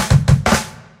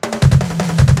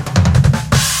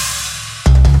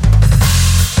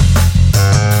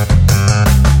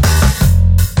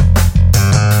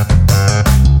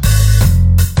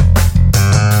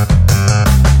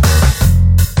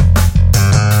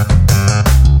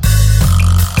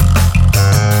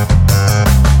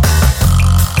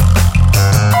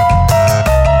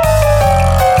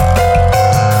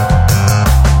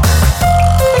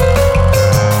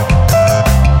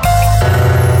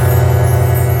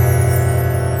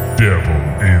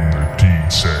in the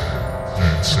detail.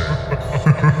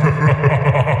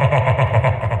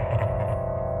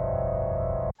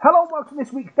 Hello, welcome to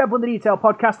this week's Devil in the Detail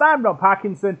podcast. I'm Rob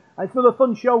Parkinson, and it's another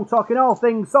fun show talking all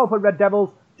things Salford Red Devils.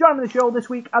 Joining the show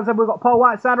this week, as ever, we've got Paul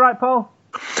Whiteside. Right, Paul?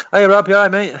 Hey Rob, you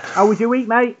alright, mate? How was your week,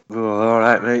 mate? Oh,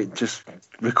 alright, mate. Just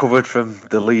recovered from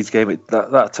the Leeds game.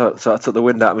 That took the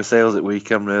wind out of my sails at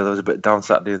weekend. Really, I was a bit down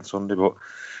Saturday and Sunday, but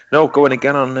no, going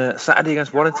again on Saturday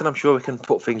against Warrington. I'm sure we can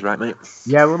put things right, mate.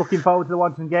 Yeah, we're looking forward to the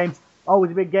Warrington game.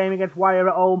 Always a big game against Wire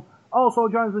at home. Also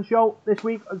joins the show this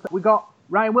week, we got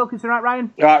Ryan Wilkinson. Right,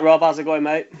 Ryan? You alright, Rob? How's it going,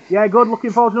 mate? Yeah, good.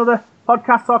 Looking forward to another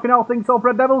podcast talking all things Salford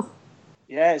Red Devils.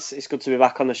 Yeah, it's good to be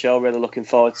back on the show. Really looking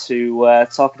forward to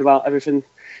talking about everything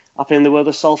happening in the world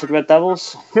of Salford Red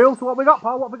Devils. Cool. So what we got,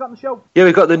 Paul? What have we got on the show? Yeah,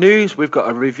 we've got the news. We've got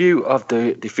a review of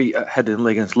the defeat at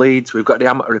Headingley against Leeds. We've got the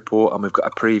amateur report, and we've got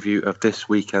a preview of this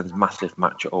weekend's massive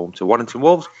match at home to Warrington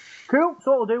Wolves. Cool.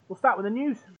 So what we'll do, we'll start with the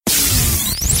news.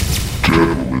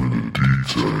 Devil in the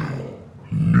detail.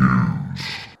 News.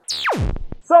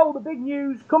 So, the big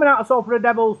news coming out of Salford Red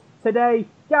Devils today,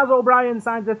 Gaz O'Brien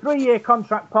signs a 3-year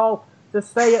contract, Paul, to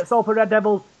stay at Salford Red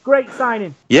Devils. Great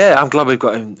signing. Yeah, I'm glad we've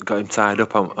got him tied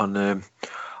up on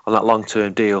that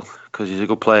long-term deal, because he's a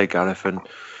good player, Gareth, and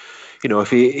you know, if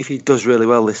he does really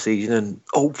well this season, and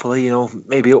hopefully, you know,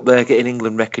 maybe up there getting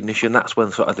England recognition, that's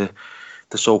when sort of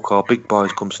the so-called big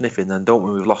boys come sniffing, then, don't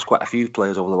we? We've lost quite a few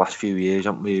players over the last few years,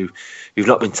 haven't we? We've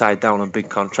not been tied down on big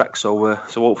contracts, so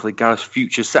hopefully Gareth's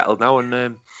future's settled now,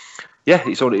 and yeah,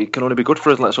 it can only be good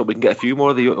for us. Let's hope we can get a few more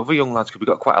of the other young lads, because we've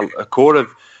got quite a core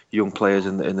of young players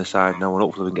in the side now, and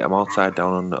hopefully we can get them all tied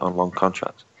down on long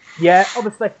contracts. Yeah,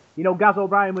 obviously, you know, Gaz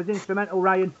O'Brien was instrumental,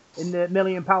 Ryan, in the £1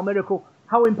 million miracle.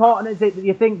 How important is it that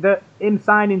you think that him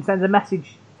signing sends a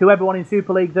message to everyone in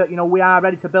Super League that, you know, we are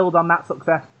ready to build on that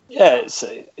success? Yeah,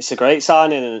 it's a great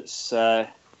signing, and it's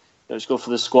good for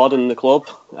the squad and the club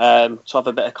to have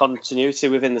a bit of continuity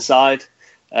within the side.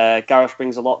 Gareth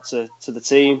brings a lot to the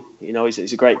team. You know,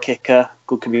 he's a great kicker,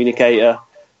 good communicator,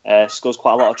 scores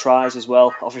quite a lot of tries as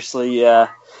well. Obviously, you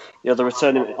know, the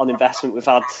return on investment we've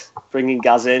had bringing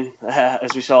Gaz in,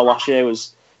 as we saw last year,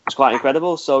 was quite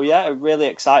incredible. So yeah, really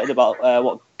excited about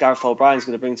what Gareth O'Brien's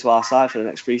going to bring to our side for the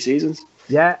next 3 seasons.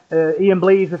 Yeah, Ian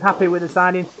Blease was happy with the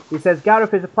signing. He says,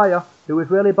 Gareth is a player who has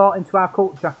really bought into our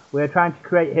culture we are trying to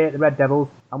create here at the Red Devils,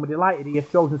 and we're delighted he has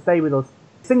chosen to stay with us.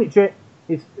 Signature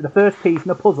is the first piece in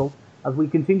the puzzle as we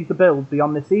continue to build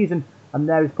beyond this season, and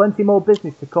there is plenty more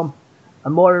business to come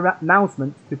and more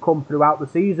announcements to come throughout the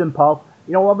season, Paul.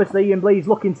 You know, obviously Ian Blease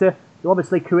looking to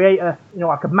obviously create a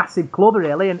massive club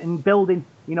really, and building,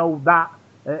 you know, that.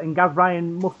 And Gaz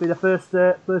O'Brien must be the first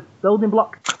building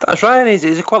block. That's right, and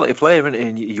he's a quality player, isn't he?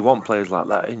 And you want players like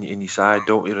that in your side,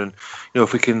 don't you? And you know,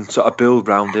 if we can sort of build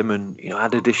around him and, you know,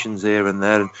 add additions here and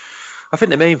there, and I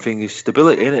think the main thing is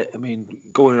stability, isn't it? I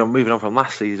mean, moving on from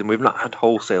last season, we've not had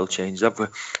wholesale changes, have we?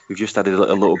 We've just added a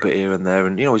little bit here and there,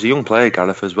 and you know, he's a young player,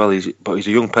 Gareth, as well. But he's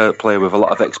a young player with a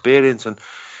lot of experience, and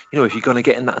you know, if you're going to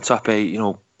get in that top 8, you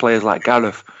know, players like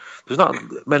Gareth, there's not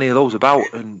many of those about,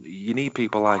 and you need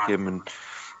people like him. And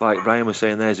like Ryan was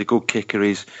saying, there's a good kicker.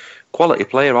 He's a quality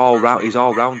player all round. His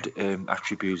all round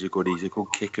attributes are good. He's a good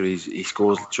kicker. He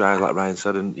scores tries, like Ryan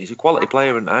said, and he's a quality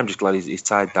player. And I'm just glad he's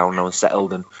tied down now and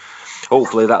settled. And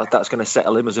hopefully that's going to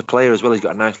settle him as a player as well. He's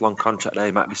got a nice long contract there.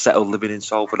 He might be settled living in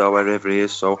Salford or wherever he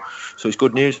is. So it's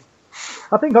good news.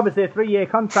 I think obviously a 3-year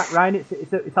contract, Ryan.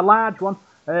 It's a large one.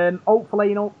 Hopefully,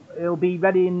 you know, he'll be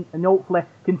ready and hopefully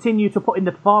continue to put in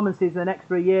the performances in the next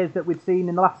 3 years that we've seen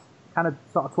in the last kind of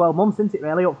sort of 12 months, isn't it,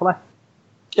 really, hopefully?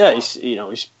 Yeah, he's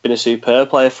been a superb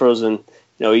player for us, and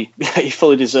you know, he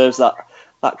fully deserves that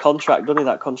contract, doesn't he?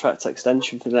 That contract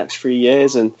extension for the next 3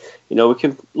 years, and you know, we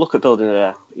can look at building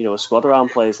a squad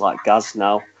around players like Gaz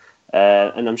now,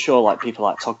 and I'm sure like people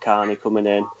like Todd Carney coming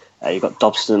in, you've got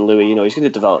Dobson and Louis. You know, he's going to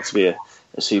develop to be a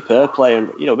superb player,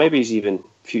 and you know, maybe he's even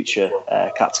future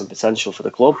captain potential for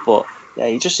the club. But yeah,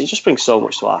 he just brings so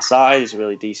much to our side. He's a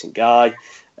really decent guy.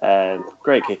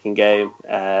 Great kicking game,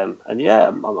 and yeah,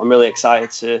 I'm really excited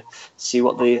to see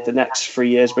what the next 3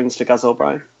 years brings to Gaz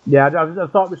O'Brien. Yeah, I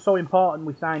thought it was so important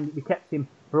we kept him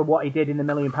for what he did in the £1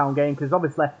 million game, because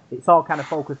obviously it's all kind of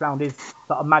focused around his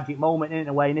sort of magic moment in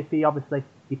a way, and if he obviously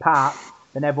departs,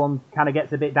 then everyone kind of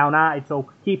gets a bit downhearted. So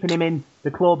keeping him in the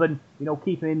club and, you know,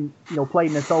 keeping him, you know,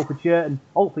 playing the Salford shirt and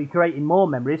hopefully creating more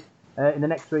memories in the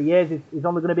next 3 years is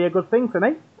only going to be a good thing for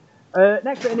me.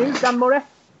 Next bit of news, Dan Murray.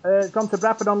 Gone to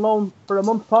Bradford on loan for a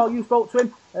month. Paul, you spoke to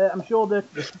him. I'm sure that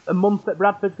a month at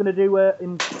Bradford's going to do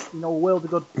a world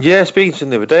of good. Yeah, speaking to him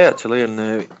the other day actually,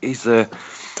 and he's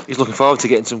looking forward to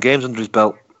getting some games under his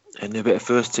belt and a bit of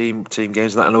first team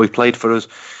games. And that I know he played for us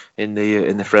in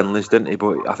the friendlies, didn't he?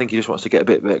 But I think he just wants to get a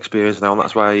bit of experience now, and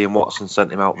that's why Ian Watson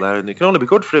sent him out there. And it can only be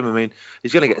good for him. I mean,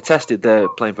 he's going to get tested there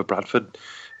playing for Bradford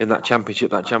in that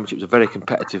championship. That championship's a very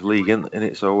competitive league, isn't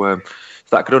it? So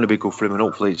that could only be good for him, and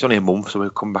hopefully it's only a month, so he'll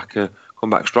come back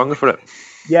stronger for it.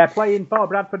 Yeah, playing for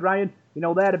Bradford, Ryan.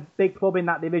 They're a big club in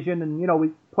that division,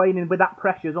 and playing with that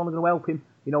pressure is only going to help him.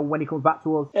 When he comes back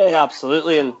to us. Yeah,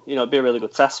 absolutely, and it'd be a really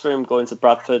good test for him going to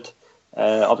Bradford.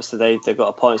 Obviously, they've got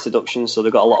a points deduction, so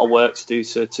they've got a lot of work to do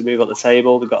to move up the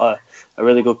table. They've got a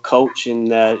really good coach in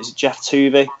Jeff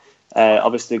Tuvey.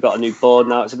 Obviously, they've got a new board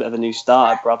now. It's a bit of a new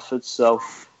start at Bradford, so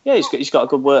yeah, he's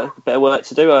got a bit of work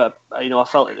to do. I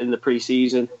felt it in the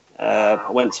pre-season. I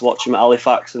went to watch him at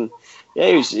Halifax, and yeah,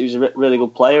 he was a really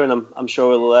good player, and I'm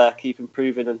sure he'll keep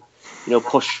improving and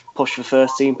push for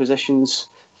first team positions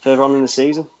further on in the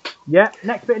season. Yeah,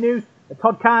 next bit of news.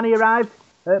 Todd Carney arrived.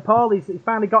 Paul, he's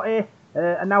finally got here,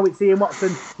 and now it's Ian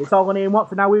Watson. It's all on Ian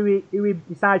Watson now. Who he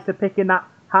decides to pick in that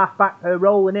half-back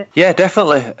role in it. Yeah,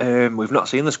 definitely. We've not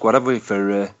seen the squad, have we,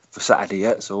 for Saturday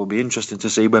yet? So it'll be interesting to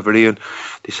see whether Ian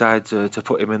decides to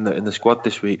put him in the squad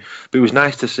this week. But it was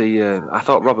nice to see. I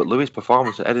thought Robert Lewis'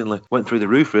 performance at Headingley went through the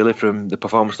roof really from the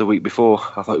performance the week before.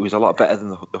 I thought it was a lot better than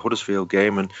the Huddersfield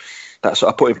game, and that's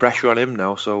sort of putting pressure on him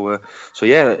now. So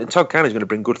yeah, and Todd Carney's going to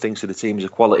bring good things to the team. He's a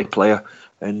quality player,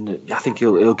 and I think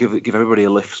he'll give everybody a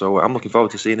lift. So I'm looking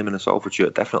forward to seeing him in a Salford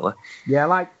shirt, definitely. Yeah,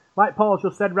 like Paul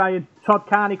just said, Ryan, Todd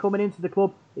Carney coming into the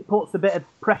club, it puts a bit of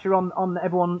pressure on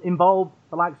everyone involved,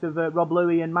 the likes of Rob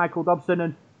Louis and Michael Dobson,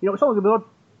 and it's only going to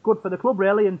be good for the club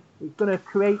really, and it's going to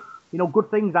create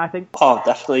good things, I think. Oh,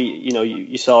 definitely.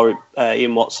 You saw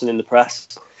Ian Watson in the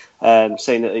press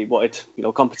saying that he wanted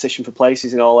competition for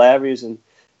places in all areas, and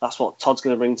that's what Todd's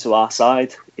going to bring to our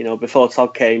side. Before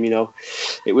Todd came,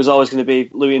 it was always going to be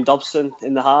Louis and Dobson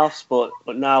in the halves, but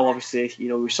now obviously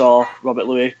we saw Robert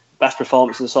Louis best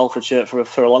performance in the Salford shirt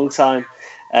for a long time,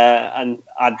 and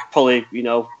I'd probably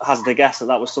hazard a guess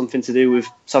that was something to do with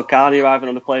Todd Carney arriving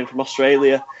on a plane from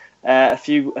Australia a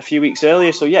few weeks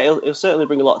earlier. So yeah, he'll certainly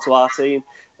bring a lot to our team.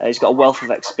 He's got a wealth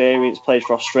of experience, played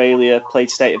for Australia,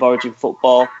 played State of Origin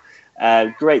football.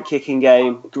 Great kicking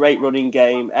game, great running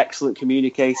game, excellent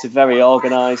communicator, very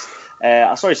organised.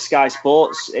 I saw his Sky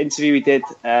Sports interview he did.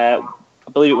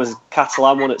 I believe it was a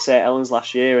Catalan one at St Helens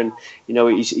last year, and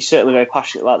he's certainly very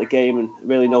passionate about the game and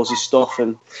really knows his stuff,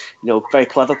 and very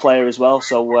clever player as well.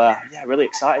 So yeah, really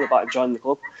excited about him joining the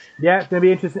club. Yeah, it's going to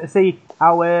be interesting to see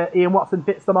how Ian Watson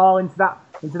fits them all into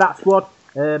that squad.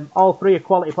 All three are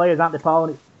quality players, aren't they, Paul?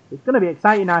 And it's going to be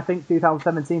exciting, I think,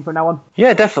 2017 from now on.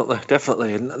 Yeah,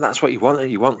 definitely, and that's what you want.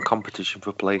 You want competition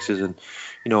for places, and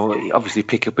obviously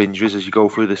pick up injuries as you go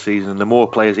through the season. The more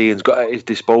players Ian's got at his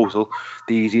disposal,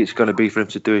 the easier it's going to be for him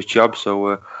to do his job.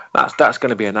 So that's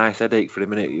going to be a nice headache for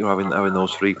him, isn't it? Having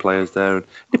those three players there. And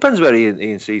it depends where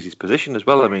Ian sees his position as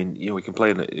well. I mean, we can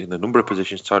play in a number of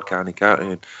positions. Todd Carney can't,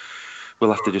 and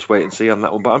we'll have to just wait and see on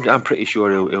that one. But I'm pretty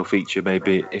sure he'll feature,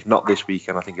 maybe if not this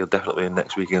weekend. I think he'll definitely be in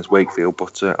next week against Wakefield.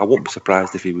 But I won't be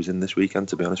surprised if he was in this weekend,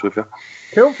 to be honest with you.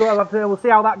 Cool. So we'll see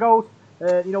how that goes.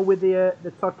 With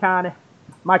the Todd Carney,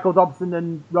 Michael Dobson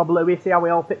and Rob Lewis, see how it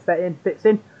all fits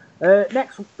in.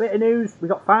 Next bit of news, we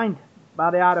got fined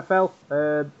by the RFL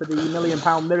for the £1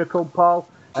 million miracle, Paul.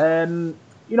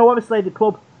 Obviously the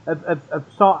club have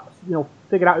sort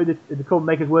figured out who the club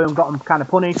makers were and got them kind of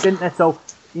punished, didn't they? So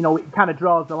it kind of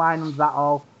draws the line under that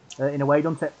all in a way,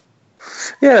 doesn't it?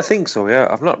 Yeah, I think so, yeah.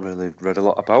 I've not really read a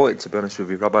lot about it, to be honest with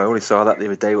you, Rob. I only saw that the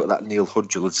other day, what that Neil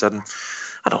Hudgell had said. And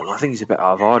I don't know, I think he's a bit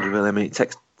out of order, really. I mean, it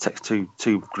takes two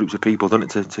groups of people,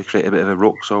 doesn't it, to create a bit of a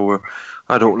ruck. So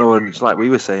I don't know, and it's like we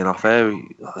were saying off air,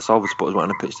 the Salford supporters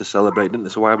went on the pitch to celebrate, didn't they?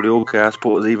 So why were the OKR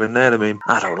supporters even there? I mean,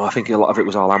 I don't know, I think a lot of it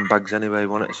was all handbags anyway,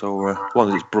 wasn't it? So as long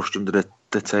as it's brushed under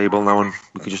the table now, and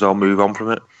we can just all move on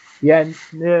from it. Yeah, and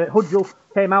Hudgell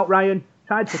came out, Ryan,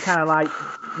 tried to kind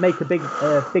of make a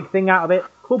big thing out of it.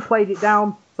 Club played it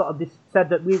down, sort of just said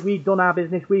that we've done our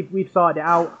business, we've sorted it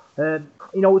out.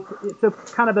 It's a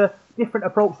kind of a different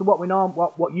approach to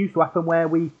what used to happen, where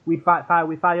we fight fire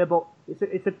with fire, but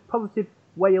it's a positive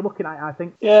way you're looking at it, I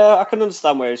think. Yeah, I can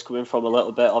understand where he's coming from a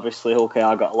little bit. Obviously,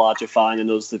 OKR got a larger fine than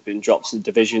us. They've been dropped in the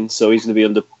division, so he's going to be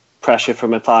under pressure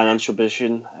from a financial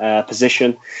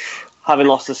position. Having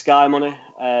lost the Sky money,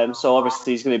 so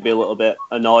obviously he's going to be a little bit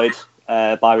annoyed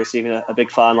by receiving a big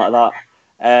fine like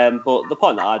that. But the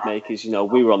point that I'd make is,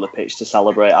 we were on the pitch to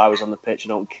celebrate. I was on the pitch.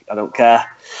 I don't care.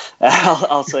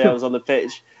 I'll say I was on the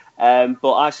pitch,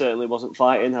 but I certainly wasn't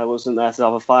fighting. I wasn't there to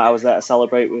have a fight. I was there to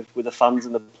celebrate with the fans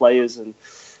and the players and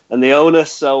the owner.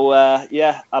 So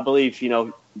yeah, I believe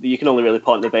you can only really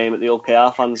point the blame at the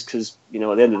OKR fans because at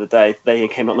the end of the day they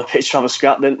came on the pitch to have a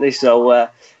scrap, didn't they? So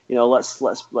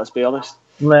let's be honest.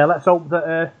 Yeah, let's hope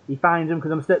that he finds them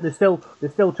because they're still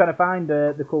trying to find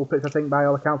the culprits. I think by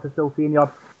all accounts, they're still seeing the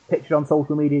odd picture on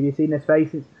social media. Have you seen his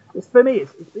face? It's for me.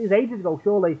 It's ages ago.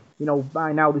 Surely,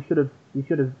 by now they should have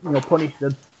punished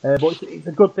them. But it's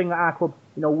a good thing that our club,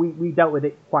 we dealt with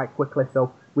it quite quickly.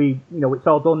 So it's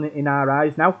all done in our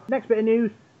eyes now. Next bit of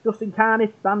news: Justin Carney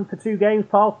banned for 2 games,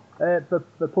 Paul, for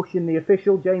pushing the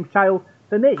official James Child.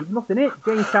 For me, there's nothing in it.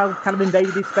 James Child kind of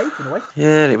invaded his space in a way.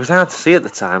 Yeah, it was hard to see at the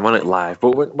time, wasn't it, live?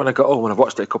 But when I got home and I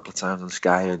watched it a couple of times on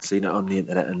Sky and seen it on the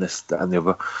internet and this, that and the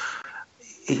other,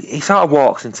 he sort of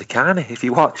walks into Carney. If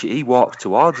you watch it, he walks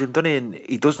towards him, doesn't he? And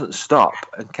he doesn't stop.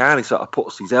 And Carney sort of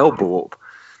puts his elbow up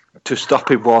to stop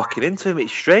him walking into him.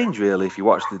 It's strange, really, if you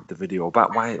watch the video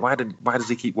back. Why does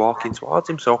he keep walking towards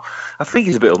him? So I think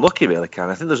he's a bit unlucky, really,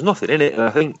 Carney. I think there's nothing in it. And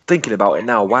I think, thinking about it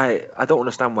now, I don't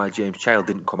understand why James Child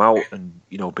didn't come out and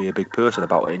be a big person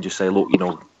about it and just say, look,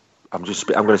 I'm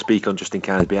going to speak on Justin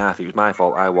Carney's behalf. It was my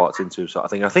fault. I walked into him, sort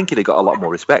of thing. I think he'd have got a lot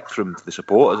more respect from the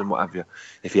supporters and what have you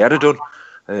if he had done.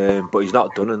 But he's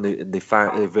not done, and they've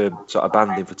sort of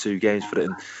banned him for 2 games for it.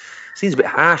 And it seems a bit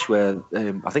harsh. Where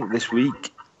I think this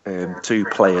week 2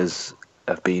 players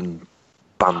have been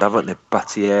banned, haven't they?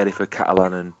 Battieri for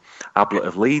Catalan and Ablett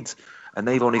of Leeds, and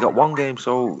they've only got 1 game.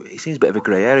 So it seems a bit of a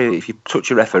grey area. If you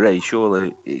touch a referee,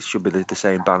 surely it should be the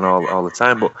same ban all the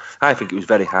time. But I think it was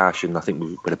very harsh, and I think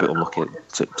we've been a bit unlucky,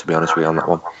 to be honest with you, on that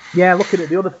one. Yeah, looking at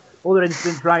the other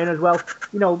incidents, Ryan, as well.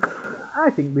 I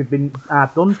think we've been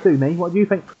hard done to me. What do you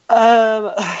think?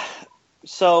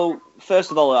 So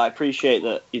first of all, I appreciate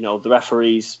that the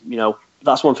referees.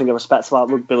 That's one thing I respect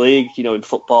about rugby league. In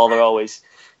football, they're always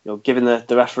giving the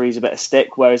referees a bit of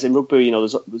stick, whereas in rugby,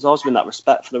 there's always been that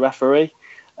respect for the referee.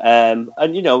 And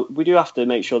we do have to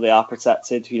make sure they are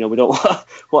protected. We don't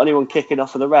want anyone kicking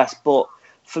off of the rest. But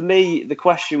for me, the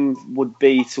question would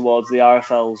be towards the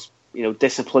RFL's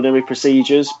disciplinary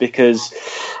procedures, because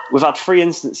we've had 3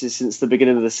 instances since the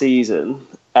beginning of the season.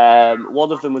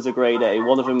 One of them was a grade A,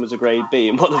 one of them was a grade B,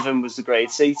 and one of them was a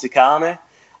grade C to Carney.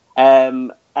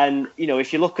 And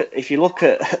if you look at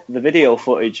the video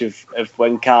footage of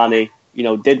when Carney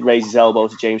did raise his elbow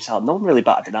to James Child, no one really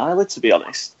batted an eyelid, to be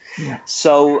honest. Yeah.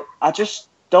 So I just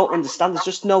don't understand. There's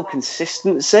just no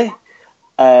consistency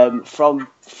from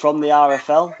the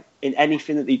RFL in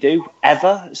anything that they do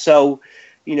ever. So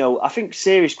I think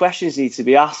serious questions need to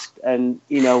be asked, and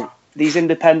these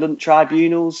independent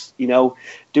tribunals,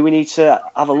 do we need to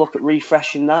have a look at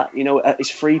refreshing that?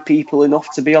 Is 3 people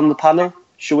enough to be on the panel?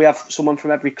 Should we have someone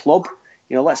from every club?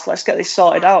 Let's get this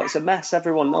sorted out. It's a mess.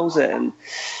 Everyone knows it, and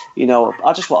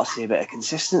I just want to see a bit of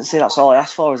consistency. That's all I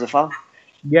ask for as a fan.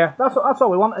 Yeah, that's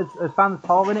all we want as fans,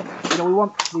 Paul. Innit? We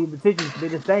want the decisions to be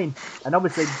the same, and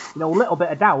obviously, a little bit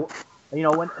of doubt.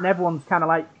 And everyone's kind of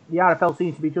like, the RFL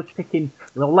seems to be just picking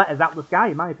letters out of the sky,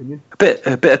 in my opinion.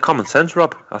 A bit of common sense,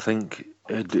 Rob. I think,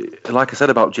 like I said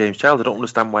about James Child, I don't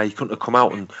understand why he couldn't have come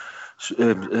out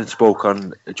and spoke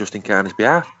on Justin Carney's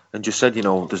behalf and just said,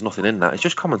 there's nothing in that. It's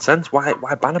just common sense. Why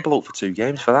ban a bloke for 2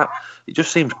 games for that? It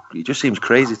just seems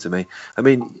crazy to me. I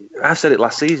mean, I said it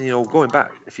last season. Going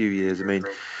back a few years. I mean,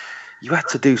 you had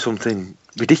to do something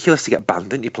ridiculous to get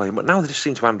banned, didn't you, playing? But now they just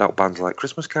seem to hand out bans like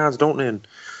Christmas cards, don't they? And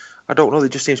I don't know, there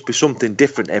just seems to be something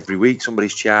different every week.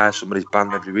 Somebody's charged, somebody's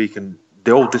banned every week, and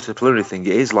the old disciplinary thing,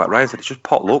 it is, like Ryan said, it's just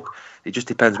pot luck. It just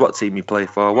depends what team you play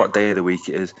for, what day of the week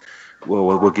it is.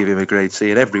 We'll give him a grade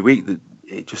C, and every week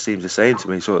it just seems the same to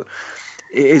me. So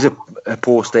it is a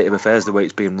poor state of affairs the way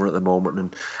it's being run at the moment,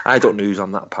 and I don't know who's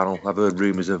on that panel. I've heard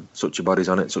rumours of such a body's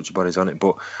on it,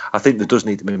 but I think there does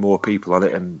need to be more people on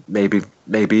it, and maybe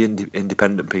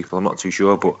independent people. I'm not too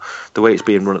sure, but the way it's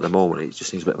being run at the moment, it just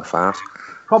seems a bit of a farce.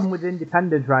 Problem with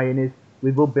independents, Ryan, is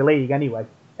with rugby league anyway.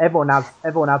 Everyone has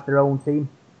their own team.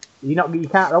 I don't think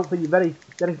it's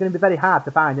going to be very hard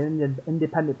to find an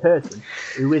independent person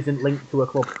who isn't linked to a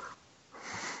club.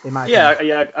 In my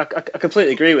opinion. I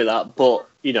completely agree with that. But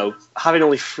having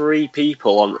only 3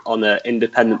 people on an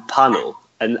independent panel,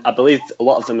 and I believe a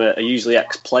lot of them are usually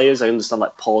ex-players. I understand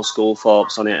like Paul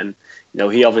Schoolthorpe's on it, and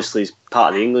he obviously is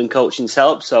part of the England coaching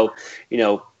setup. So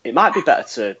it might be better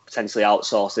to potentially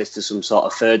outsource this to some sort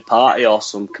of third party or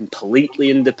some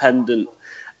completely independent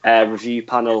review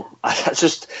panel.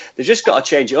 They've just got to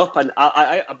change it up, and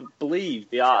I believe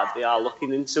they are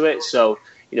looking into it. So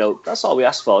that's all we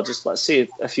ask for. Just let's see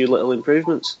a few little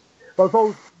improvements. Well, I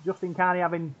suppose Justin Carney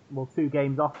having 2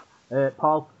 games off,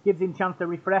 Paul, gives him a chance to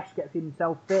refresh, gets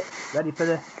himself fit, ready for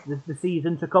the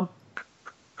season to come.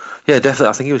 Yeah, definitely.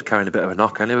 I think he was carrying a bit of a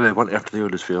knock anyway. He wanted after the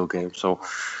Huddersfield game, so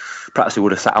perhaps he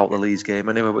would have sat out the Leeds game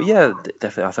anyway. But yeah,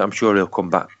 definitely, I'm sure he'll come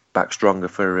back stronger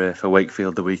for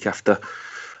Wakefield the week after.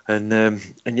 And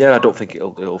yeah, I don't think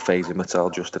it'll phase him at all,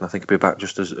 Justin. I think he'll be back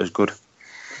just as good.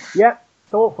 Yeah,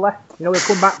 so hopefully, we'll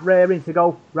come back raring to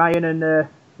go, Ryan, and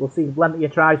we'll see plenty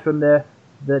of tries from the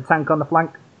tank on the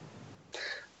flank.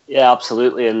 Yeah,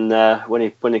 absolutely. And when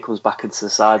he comes back into the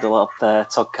side, they'll have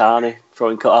Todd Carney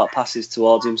throwing cut-out passes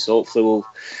towards him. So hopefully we'll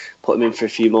put him in for a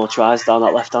few more tries down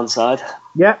that left-hand side.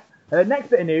 Yeah. Next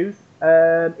bit of news,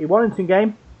 a Warrington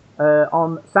game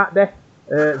on Saturday.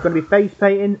 It's going to be face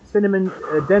painting. Cinnamon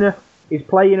Dinner is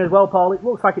playing as well, Paul. It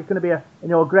looks like it's going to be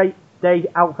a great day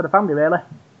out for the family, really.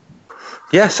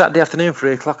 Yeah, Saturday afternoon,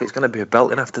 3 o'clock. It's going to be a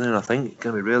belting afternoon, I think. It's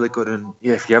going to be really good. And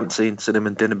yeah, if you haven't seen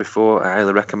Cinnamon Dinner before, I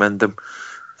highly recommend them.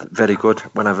 Very good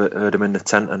when I've heard them in the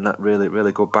tent, and that really,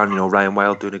 really good band. Ryan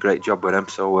Wild doing a great job with them.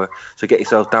 So get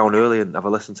yourself down early and have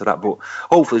a listen to that. But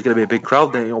hopefully it's going to be a big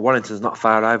crowd there. Warrington's not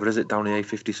far either, is it? Down the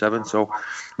A57. So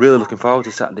really looking forward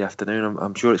to Saturday afternoon.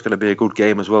 I'm sure it's going to be a good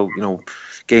game as well.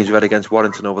 Games we've had against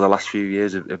Warrington over the last few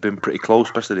years have been pretty close,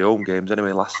 especially the home games.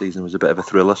 Anyway, last season was a bit of a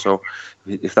thriller. So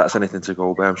if that's anything to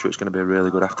go by, I'm sure it's going to be a really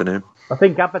good afternoon. I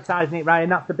think advertising it, Ryan,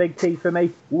 that's the big key for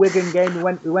me. Wigan game,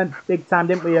 we went big time,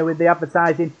 didn't we, with the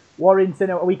advertising. Warrington,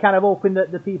 are we kind of hoping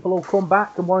that the people will come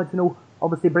back, and Warrington will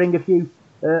obviously bring a few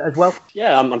as well?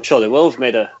 Yeah, I'm sure they will. We've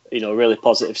made a really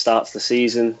positive start to the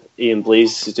season. Ian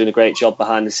Blease is doing a great job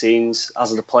behind the scenes,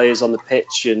 as are the players on the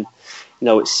pitch, and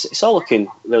it's all looking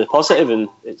really positive, and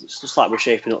it's just like we're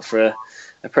shaping up for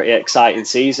a pretty exciting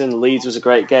season. Leeds was a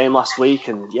great game last week,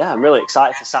 and yeah, I'm really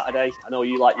excited for Saturday. I know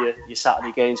you like your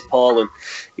Saturday games, Paul,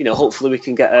 and hopefully we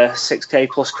can get a 6k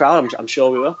plus crowd. I'm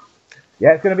sure we will.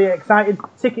 Yeah, it's going to be exciting.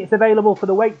 Tickets available for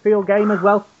the Wakefield game as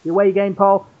well, the away game,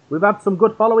 Paul. We've had some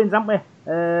good followings, haven't we?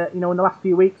 In the last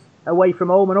few weeks away from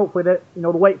home, and hopefully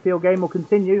the Wakefield game will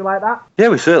continue like that. Yeah,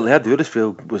 we certainly had. The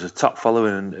Huddersfield was a top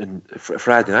following, and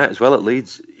Friday night as well at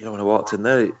Leeds. When I walked in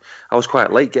there, I was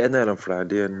quite late getting there on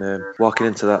Friday, and walking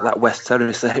into that West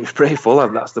Terrace there, it was pretty full.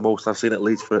 And that's the most I've seen at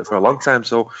Leeds for a long time.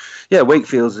 So yeah,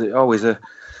 Wakefield's always a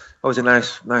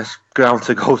nice ground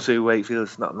to go to.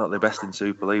 Wakefield's not the best in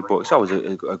Super League, but it's always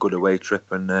a good away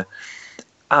trip, and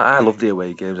I love the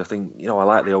away games. I think I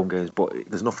like the home games, but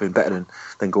there's nothing better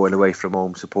than going away from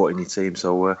home, supporting your team.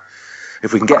 So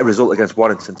if we can get a result against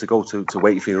Warrington to go to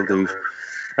Wakefield, who've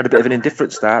had a bit of an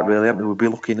indifferent start, really, we'll be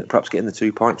looking at perhaps getting the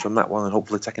 2 points from that one and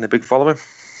hopefully taking a big following.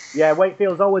 Yeah,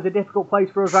 Wakefield's always a difficult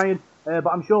place for us, Ryan. But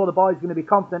I'm sure the boys are going to be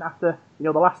confident after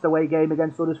the last away game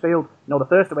against Huddersfield. The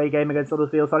first away game against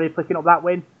Huddersfield. Sorry, picking up that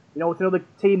win. It's another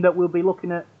team that we'll be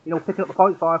looking at. Picking up the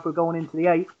points for if we're going into the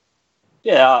 8.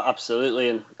 Yeah,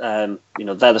 absolutely, and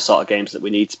they're the sort of games that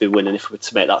we need to be winning if we're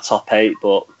to make that top 8.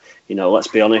 But let's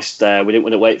be honest, we didn't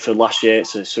win at Wakefield last year.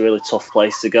 It's a really tough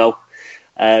place to go.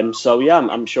 So yeah,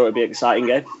 I'm sure it'll be an exciting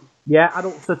game. Yeah,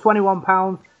 adults are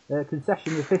 £21.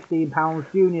 Concession is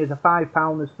 £15. Juniors are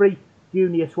 £5. There's free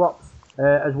junior swaps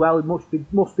as well. It must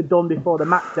be done before the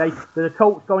match day. There's a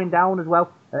coach going down as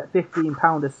well at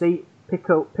 £15 a seat.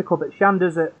 Pick up at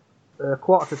Shanders at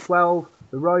 11:45.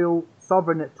 The Royal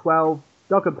Sovereign at 12.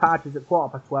 Dog and Partridge at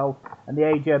 12:15, and the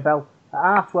AJ Bell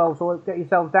at 12:30. So get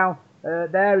yourselves down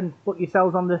there and put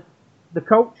yourselves on the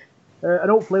coach,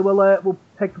 and hopefully we'll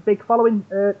take a big following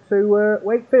to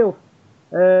Wakefield.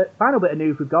 Final bit of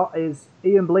news we've got is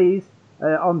Ian Blease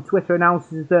on Twitter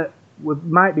announces that we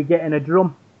might be getting a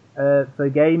drum for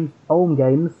games, home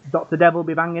games. Dr. Devil will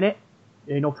be banging it,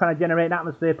 trying to generate an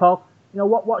atmosphere. Paul,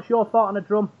 what's your thought on a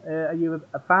drum? Are you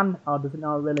a fan, or does it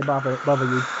not really bother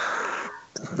you?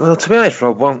 Well, to be honest,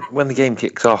 Rob, when the game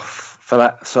kicks off, for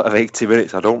that sort of 80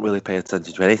 minutes, I don't really pay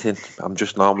attention to anything. I'm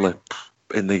just normally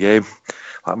in the game.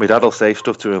 Like my dad will say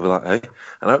stuff to me like, hey,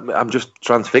 and I'm just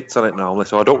transfixed on it normally,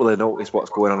 so I don't really notice what's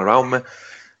going on around me.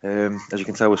 As you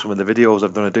can tell with some of the videos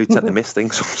I've done, I do tend to miss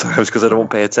things sometimes because I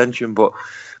don't pay attention. But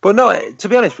no, to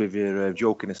be honest with you,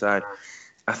 joking aside,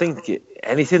 I think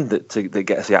anything that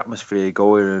gets the atmosphere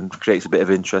going and creates a bit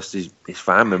of interest is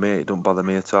fine with me. It don't bother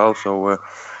me at all. So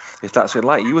if that's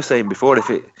like you were saying before,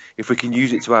 if we can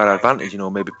use it to our advantage,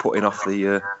 maybe putting off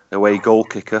the away goal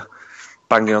kicker,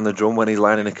 banging on the drum when he's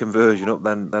lining a conversion up,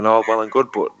 then all well and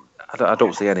good. But I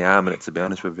don't see any harm in it, to be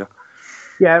honest with you.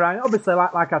 Yeah, right. Obviously,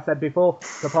 like I said before,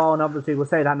 to Paul, and obviously we'll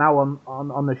say that now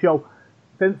on the show.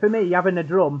 For me, having a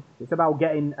drum, it's about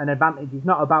getting an advantage. It's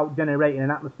not about generating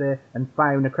an atmosphere and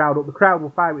firing the crowd up. The crowd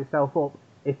will fire itself up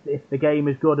if the game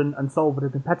is good and solid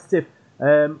and competitive.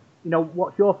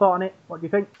 What's your thought on it? What do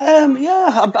you think?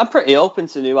 Yeah, I'm pretty open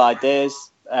to new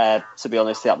ideas. To be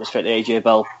honest, the atmosphere at the AJ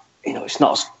Bell, it's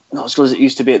not as good as it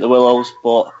used to be at the Willows,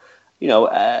 but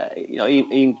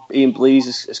Ian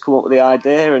Blease has come up with the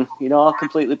idea, and I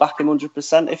completely back him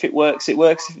 100%. If it works, it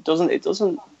works. If it doesn't, it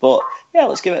doesn't. But yeah,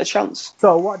 let's give it a chance.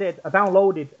 So what I did, I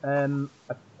downloaded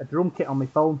a drum kit on my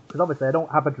phone, because obviously I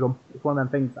don't have a drum. It's one of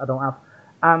them things I don't have,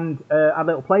 and I had a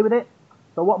little play with it.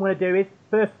 So what I'm going to do is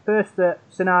first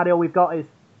scenario we've got is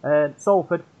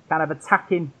Salford kind of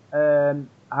attacking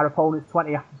our opponent's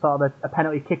 20 after sort of a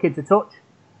penalty kick into touch.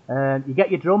 You get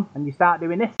your drum and you start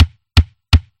doing this.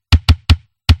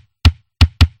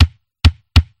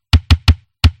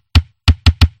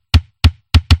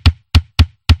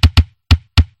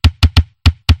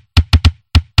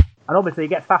 And obviously it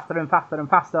gets faster and faster and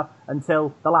faster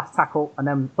until the last tackle, and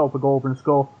then Salford go over and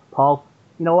score. Paul,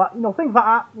 things like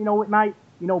that. It might,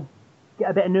 get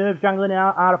a bit of nerves jangling in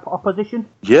our opposition.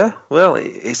 Yeah, well,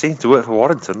 it seems to work for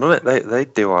Warrington, doesn't it? They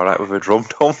do all right with a drum,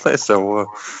 don't they? So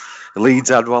Leeds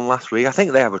had one last week. I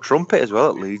think they have a trumpet as well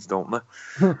at Leeds, don't they?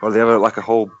 Or they have like a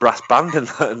whole brass band in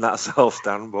that self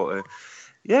stand. But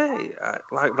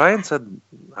like Ryan said,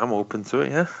 I'm open to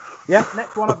it. Yeah. Yeah.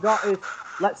 Next one I've got is,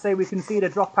 let's say we concede a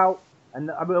dropout and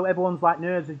everyone's like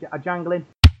nerves are jangling.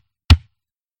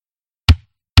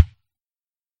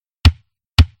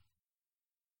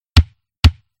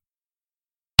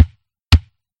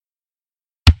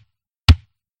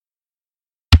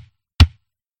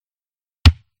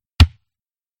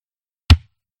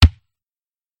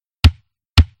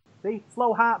 See,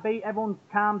 slow heartbeat, everyone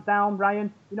calms down,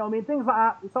 Ryan. You know what I mean? Things like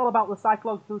that. It's all about the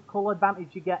psychological advantage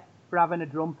you get for having a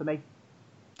drum for me.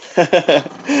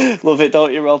 Love it,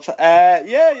 don't you, Rob?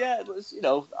 Yeah. As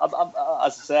I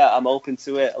say, I'm open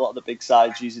to it. A lot of the big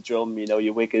sides use a drum.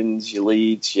 Your Wigans, your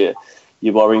Leeds, your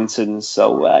Warringtons.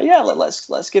 So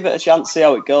let's give it a chance. See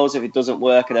how it goes. If it doesn't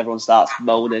work and everyone starts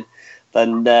moaning,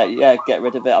 then get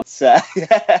rid of it.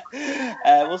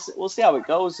 We'll see how it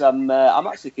goes. I'm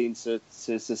actually keen to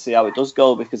see how it does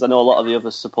go, because I know a lot of the other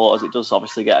supporters, it does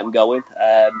obviously get them going.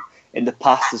 In the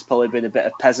past, there's probably been a bit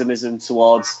of pessimism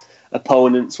towards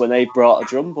opponents when they brought a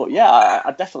drum, but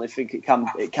I definitely think it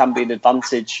can be an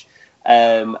advantage.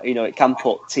 It can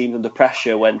put teams under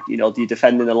pressure when you're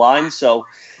defending the line. So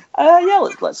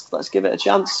let's give it a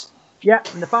chance. Yeah,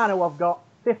 and the final I've got,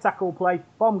 fifth tackle play,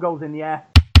 bomb goes in the air.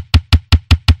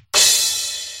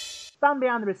 Stand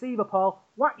behind the receiver, Paul,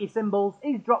 whack your cymbals,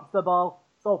 he drops the ball,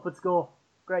 Salford score.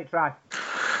 Great try.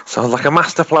 Sounds like a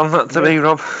master plan, that to me,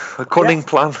 Rob. A cunning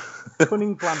plan.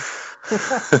 Cunning plan.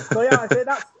 So I say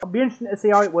I'll be interested to see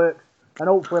how it works, and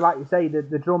hopefully, like you say,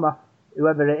 the drummer,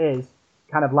 whoever it is,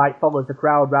 kind of like follows the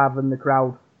crowd rather than the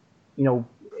crowd,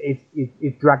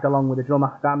 is dragged along with the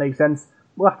drummer. If that makes sense.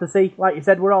 We'll have to see. Like you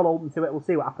said, we're all open to it. We'll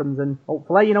see what happens, and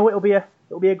hopefully, it'll be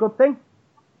a good thing.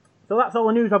 So that's all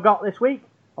the news I've got this week.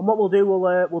 And what we'll do,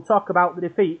 we'll talk about the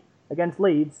defeat against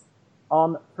Leeds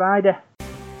on Friday.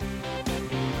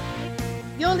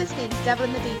 You're listening to Devil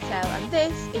in the Detail, and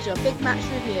this is your big match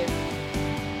review.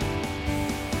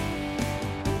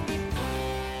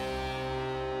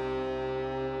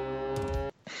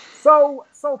 So,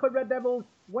 Salford Red Devils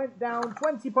went down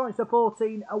 20 points to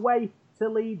 14 away to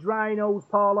Leeds Rhinos,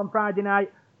 Paul, on Friday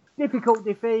night. Difficult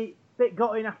defeat, bit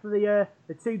gutting after the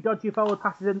two dodgy forward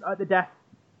passes at the death.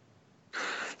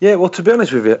 Yeah, well, to be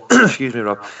honest with you, excuse me,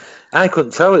 Rob, I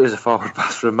couldn't tell it was a forward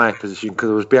pass from my position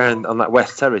because I was behind on that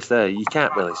west terrace there. You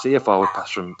can't really see a forward pass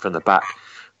from the back,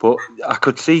 but I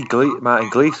could see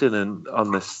Martin Gleeson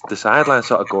on the sideline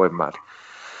sort of going mad.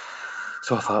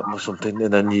 So I thought it was something,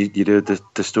 and then you do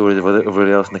the story of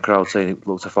everybody else in the crowd saying it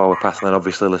looked a forward pass, and then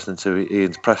obviously listening to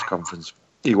Ian's press conference,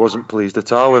 he wasn't pleased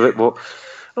at all with it. But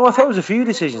no, I thought there was a few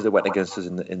decisions that went against us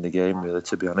in the game, really,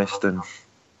 to be honest, and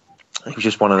it was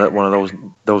just one of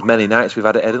those many nights we've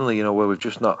had at Headingley, where we've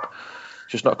just not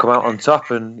come out on top.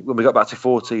 And when we got back to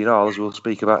 14-all, as we'll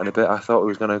speak about in a bit, I thought we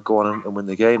was going to go on and win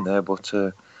the game there. But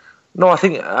no, I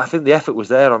think the effort was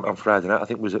there on Friday night. I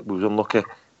think we was unlucky.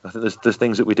 I think there's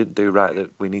things that we didn't do right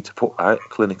that we need to put right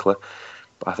clinically.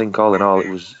 But I think all in all, it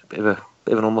was a bit of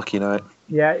an unlucky night.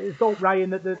 Yeah, it's all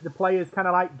Ryan that the players kind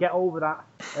of like get over that,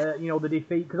 the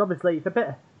defeat, because obviously it's a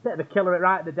bit of a killer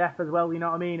right at the death as well. You know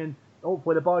what I mean? And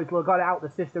hopefully the boys will have got it out of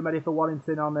the system ready for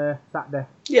Warrington on Saturday.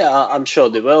 Yeah, I'm sure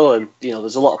they will, and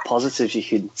there's a lot of positives you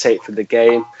can take from the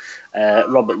game.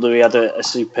 Robert Louis had a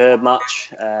superb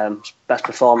match, best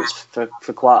performance for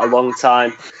quite a long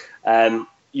time.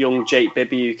 Young Jake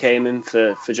Bibby, who came in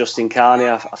for Justin Carney,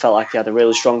 I felt like he had a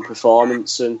really strong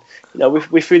performance, and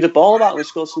we threw the ball about and we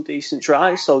scored some decent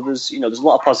tries. So there's a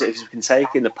lot of positives we can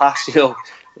take. In the past,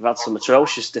 we've had some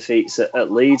atrocious defeats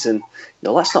at Leeds, and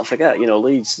let's not forget,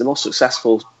 Leeds, the most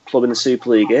successful club in the Super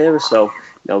League era. So,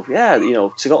 to go to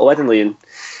Headingley and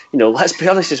let's be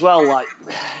honest as well,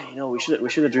 we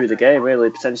should have drew the game, really,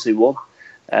 potentially won.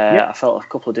 I felt a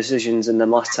couple of decisions in the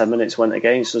last 10 minutes went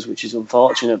against us, which is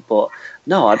unfortunate. But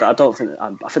no, I don't think.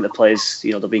 I think the players,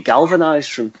 they'll be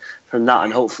galvanised from that,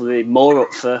 and hopefully more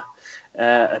up for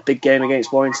a big game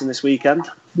against Warrington this weekend.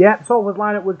 Yeah, Salford's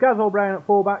lineup was Gaz O'Brien at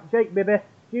fullback, Jake Bibby,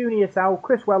 Junior Sow,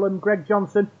 Chris Wellham, Greg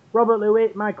Johnson, Robert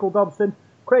Louis, Michael Dobson,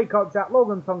 Craig Kotchak,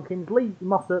 Logan Tonkins, Lee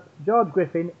Mossop, George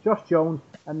Griffin, Josh Jones,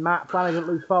 and Matt Flanagan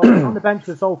loose forward. On the bench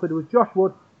for Salford was Josh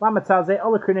Wood, Lamataze,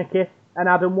 Ola Krinicki, and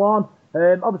Adam Warren.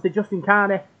 Obviously, Justin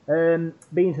Carney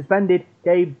being suspended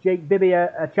gave Jake Bibby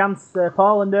a chance,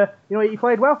 Paul, and he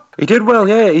played well. He did well,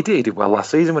 yeah. He did well last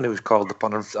season when he was called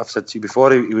upon. I've said to you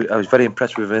before, I was very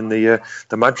impressed with him in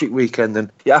the Magic weekend,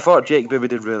 and I thought Jake Bibby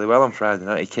did really well on Friday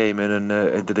night. He came in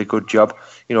and did a good job.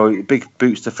 Big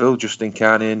boots to fill, Justin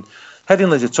Carney, and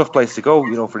Headingley's a tough place to go,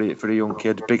 for a young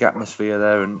kid. Big atmosphere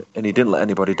there, and he didn't let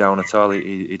anybody down at all.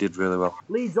 He did really well.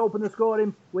 Leeds opened the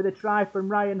scoring with a try from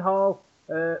Ryan Hall.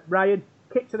 Ryan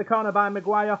kicked to the corner by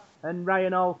Maguire, and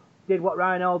Ryan Hall did what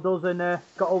Ryan Hall does and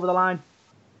got over the line.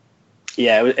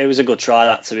 Yeah, it was a good try,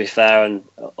 that, to be fair, and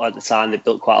at the time they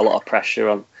built quite a lot of pressure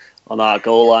on our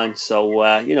goal line, so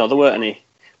there weren't any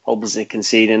problems in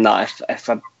conceding that.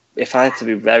 If I had to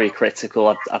be very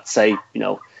critical, I'd say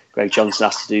Greg Johnson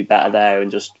has to do better there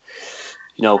and just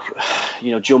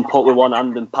jump up with one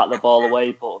hand and pat the ball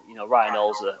away. But Ryan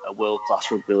Hall's a world class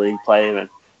rugby league player, and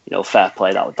fair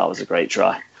play. That was a great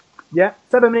try. Yeah,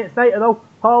 7 minutes later though,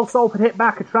 Paul Salford hit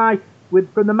back a try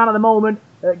from the man of the moment,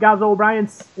 Gaz O'Brien,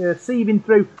 sieving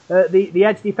through the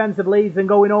edge defence of Leeds and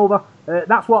going over.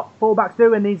 That's what fullbacks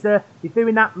do, and he's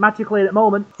doing that magically at the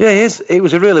moment. Yeah, he is. It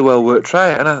was a really well worked try,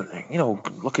 and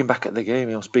looking back at the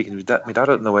game, speaking with my dad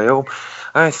on the way home,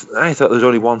 I thought there was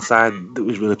only one side that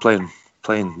was really playing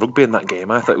rugby in that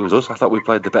game. I thought it was us. I thought we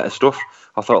played the better stuff.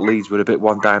 I thought Leeds were a bit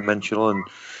one-dimensional, and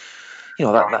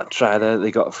that try there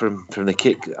they got from the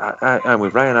kick. I'm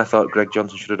with Ryan. I thought Greg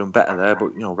Johnson should have done better there, but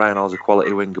Ryan Hall's a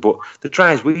quality winger. But the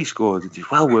tries we scored,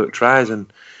 well worked tries,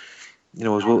 and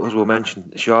as we'll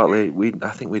mention shortly, I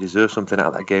think we deserve something out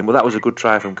of that game. But that was a good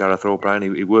try from Gareth O'Brien.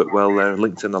 He worked well there and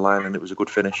linked in the line, and it was a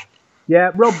good finish. Yeah,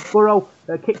 Rob Burrow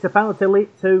kicked a penalty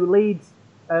to Leeds.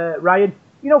 Ryan,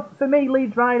 for me,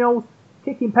 Leeds Rhinos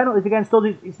kicking penalties against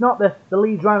us, it's not the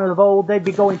Leeds Rhinos of old. They'd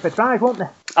be going for tries, won't they?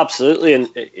 Absolutely, and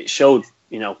it showed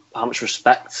how much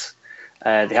respect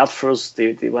they had for us.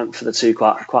 They went for the two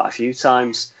quite a few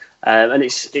times, and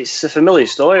it's a familiar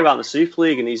story around the Super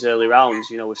League in these early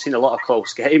rounds. We've seen a lot of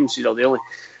close games. The only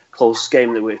close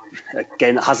game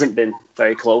that hasn't been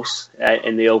very close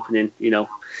in the opening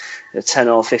 10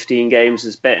 or 15 games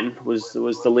has been was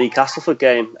the Lee Castleford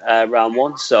game, round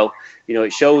one. So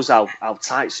it shows how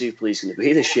tight Super League's going to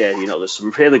be this year. There's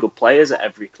some really good players at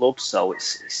every club, so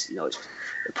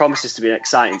it promises to be an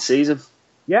exciting season.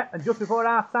 Yeah, and just before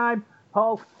half time,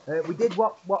 Paul, we did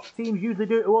what teams usually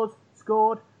do to us,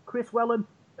 scored. Chris Wellham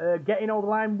getting over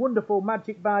the line, wonderful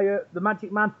magic by the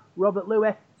magic man, Robert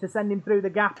Louis, to send him through the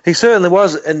gap. He certainly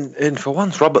was, and for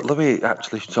once, Robert Louis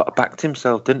actually sort of backed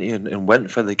himself, didn't he, and went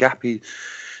for the gap.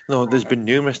 There's been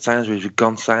numerous times where he's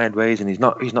gone sideways, and he's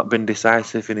not been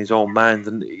decisive in his own mind,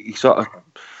 and he sort of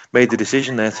made the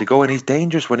decision there to go, and he's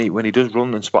dangerous when he does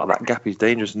run and spot that gap. He's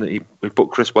dangerous, and he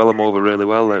put Chris Wellham over really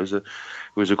well. It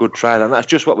was a good try, and that's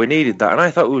just what we needed. That, and I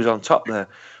thought we was on top there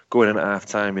going in at half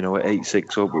time, at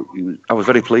 8-6. So I was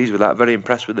very pleased with that, very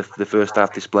impressed with the first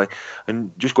half display.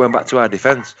 And just going back to our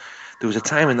defence, there was a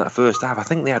time in that first half, I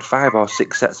think they had 5 or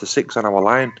 6 sets of 6 on our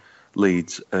line,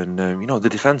 Leeds, and the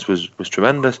defence was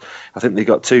tremendous. I think they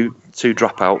got two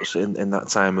dropouts in that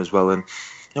time as well, and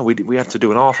we had to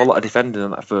do an awful lot of defending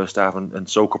in that first half and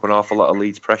soak up an awful lot of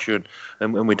Leeds pressure,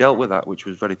 and we dealt with that, which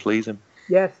was very pleasing.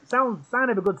 Yes, sign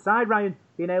of a good side, Ryan,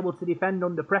 being able to defend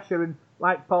under pressure, and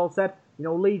like Paul said,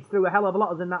 Leeds threw a hell of a lot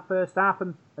of us in that first half,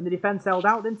 and the defence held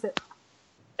out, didn't it?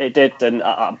 It did, and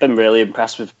I've been really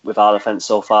impressed with our defence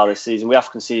so far this season. We have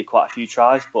conceded quite a few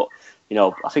tries, but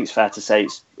I think it's fair to say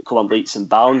it's come on leaps and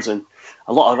bounds, and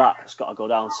a lot of that has got to go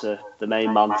down to the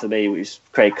main man for me, which is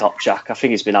Craig Kotchak. I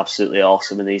think he's been absolutely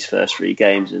awesome in these first 3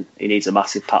 games, and he needs a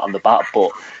massive pat on the back.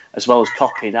 But as well as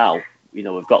Coppy now,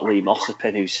 we've got Lee Mossop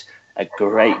in, who's a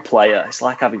great player. It's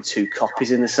like having 2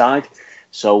 Coppys in the side.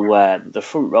 So the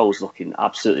front row's looking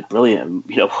absolutely brilliant.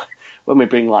 And, when we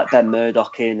bring like Ben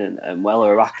Murdoch in and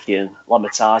Weller Araki and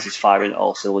Lamataze is firing at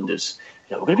all cylinders,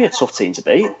 we're going to be a tough team to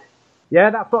beat. Yeah,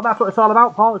 that's what it's all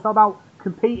about, Paul. It's all about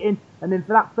competing, and then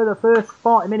for the first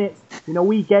 40 minutes,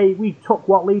 we took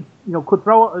what Leeds, could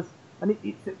throw at us, and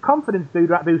it's a confidence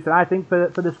booster, I think, for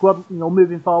the squad,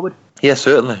 moving forward. Yeah,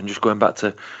 certainly. And just going back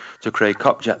to Craig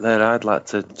Kopczak there, I'd like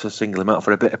to single him out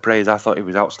for a bit of praise. I thought he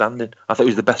was outstanding. I thought he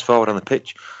was the best forward on the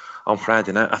pitch on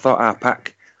Friday night. I thought our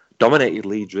pack dominated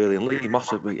Leeds, really. And Lee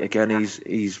Moss, again,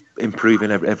 he's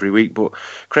improving every week. But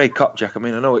Craig Kopczak,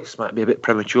 I know it might be a bit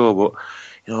premature, but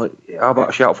how about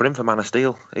a shout for him for Man of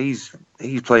Steel? He's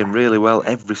playing really well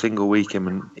every single week.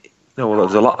 And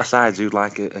there's a lot of sides who'd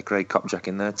like a Craig Kopczak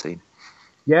in their team.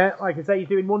 Yeah, like I say, he's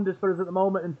doing wonders for us at the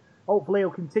moment, and hopefully he'll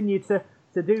continue to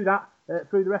do that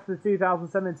through the rest of the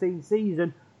 2017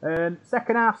 season.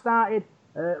 Second half started.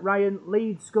 Ryan,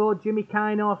 Leeds scored. Jimmy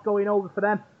Kynorth going over for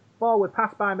them. Forward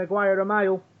pass by Maguire a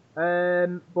mile.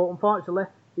 But unfortunately,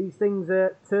 these things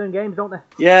turn games, don't they?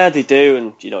 Yeah, they do.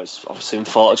 And, it's obviously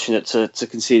unfortunate to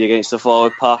concede against the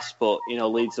forward pass. But,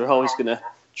 Leeds are always going to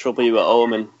trouble you at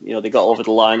home. And, they got over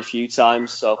the line a few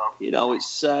times. So,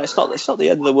 it's not the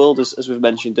end of the world, as we've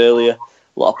mentioned earlier.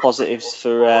 A lot of positives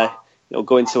for,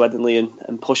 going to Headingley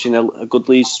and pushing a good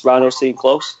Leeds Rhinos team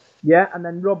close. Yeah, and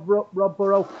then Rob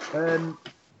Burrow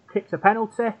kicks a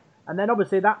penalty. And then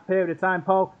obviously that period of time,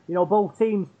 Paul, both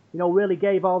teams, really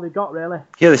gave all they got, really.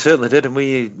 Yeah, they certainly did, and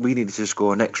we needed to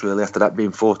score next, really, after that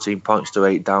being 14 points to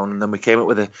 8 down, and then we came up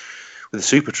with a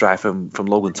super try from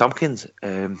Logan Tompkins.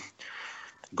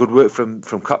 Good work from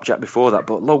Kopczak before that,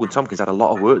 but Logan Tompkins had a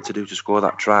lot of work to do to score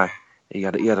that try. He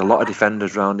had a lot of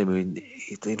defenders around him.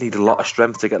 He needed a lot of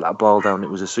strength to get that ball down. It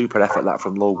was a super effort, that,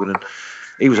 from Logan, and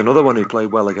he was another one who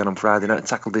played well again on Friday night,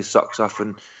 tackled his socks off,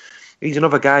 and he's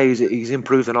another guy he's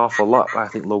improved an awful lot, I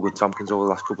think, Logan Tompkins, over the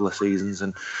last couple of seasons,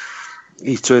 and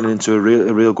he's turning into a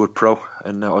real good pro,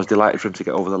 and I was delighted for him to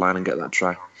get over the line and get that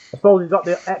try. I suppose he's got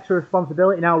the extra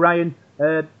responsibility now, Ryan.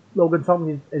 Logan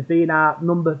Tompkins has been our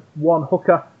number one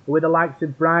hooker with the likes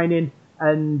of Brining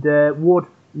and Wood,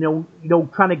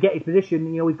 trying to get his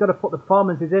position. He's got to put the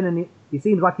performances in, and he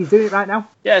seems like he's doing it right now.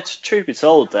 Yeah, it's truth be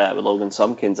told there with Logan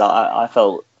Tompkins. I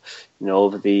felt,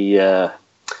 over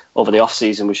the off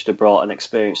season we should have brought an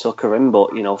experienced hooker in,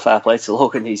 but fair play to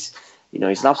Logan. He's an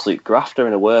absolute grafter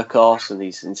and a workhorse, and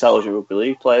he's an intelligent rugby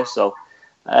league player. So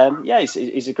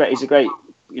he's a great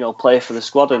player for the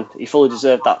squad, and he fully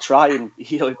deserved that try. And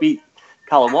he beat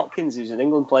Callum Watkins, who's an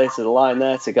England player, to the line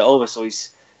there to get over. So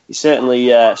he's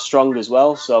certainly strong as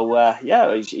well. So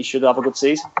he should have a good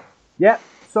season. Yeah.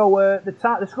 So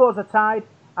the scores are tied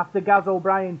after Gaz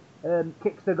O'Brien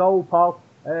kicks the goal, Paul.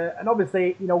 And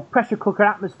obviously, pressure cooker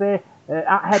atmosphere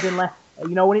at Headingley.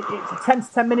 When it's a tense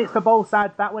 10 minutes for both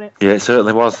sides, that, wasn't it? Yeah, it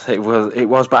certainly was. It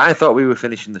was. But I thought we were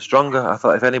finishing the stronger. I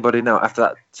thought if anybody now, after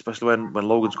that, especially when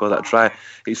Logan scored that try,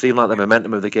 it seemed like the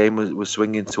momentum of the game was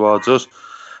swinging towards us.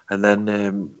 And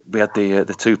then we had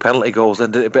the two penalty goals,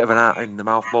 and a bit of an art in the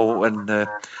mouth moment when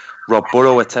Rob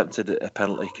Burrow attempted a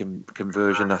penalty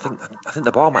conversion. I think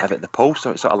the ball might have hit the post,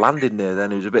 so it sort of landed near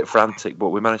then. It was a bit frantic, but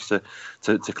we managed to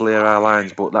clear our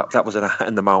lines. But that was an art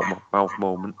in the mouth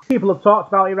moment. People have talked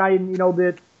about it, Ryan.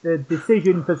 The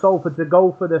decision for Salford to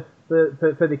go for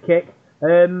the kick.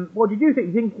 What did you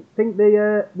think? Do you think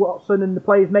the Watson and the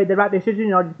players made the right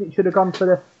decision, or do you think it should have gone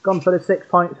for the 6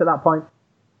 points at that point?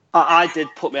 I did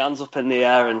put my hands up in the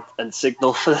air and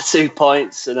signal for the 2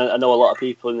 points, and I know a lot of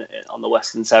people on the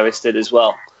Western Terrace did as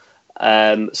well.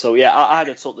 So yeah, I'd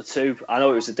have took the 2. I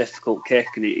know it was a difficult kick,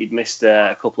 and he'd missed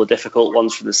a couple of difficult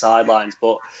ones from the sidelines,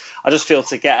 but I just feel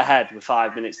to get ahead with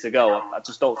 5 minutes to go, I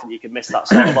just don't think you can miss that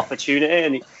sort of opportunity.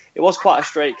 And it was quite a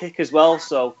straight kick as well,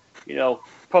 so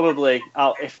probably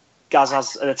if Gaz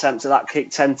has an attempt at that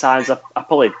kick 10 times, I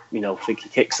probably think he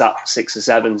kicks that 6 or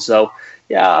 7. So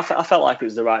yeah, I felt like it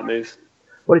was the right move.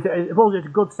 Well, I suppose it's a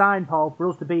good sign, Paul, for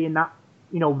us to be in that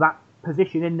that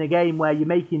position in the game where you're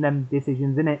making them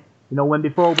decisions, isn't it? When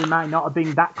before we might not have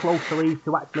been that close to Leeds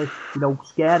to actually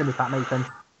scare them, if that makes sense.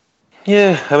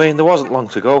 Yeah, there wasn't long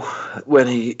to go when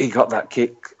he got that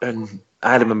kick, and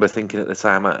I remember thinking at the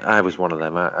time, I was one of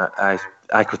them.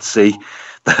 I could see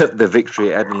the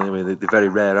victory at Headingley. They're very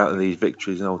rare out of these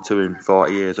victories, 2 in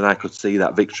 40 years, and I could see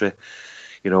that victory.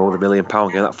 The £1 million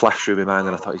game, that flashed through my mind,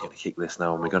 and I thought, he's going to kick this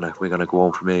now, and we're going to go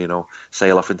home from here,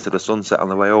 sail off into the sunset on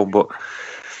the way home. But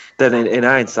then in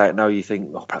hindsight, now you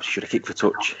think, perhaps you should have kicked for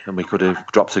touch, and we could have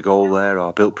dropped a goal there,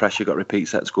 or built pressure, got repeat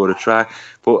set, scored a try.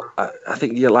 But I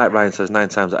think, like Ryan says, 9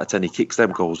 times out of 10 he kicks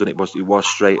them goals, and it was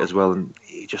straight as well, and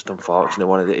he just unfortunate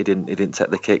one. He didn't take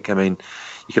the kick. You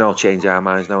can all change our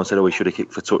minds now and say, we should have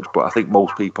kicked for touch, but I think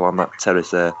most people on that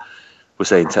terrace there were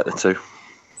saying take the 2.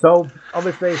 So,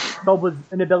 obviously, Salford's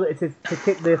inability to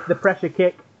kick the pressure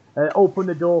kick opened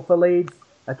the door for Leeds.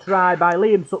 A try by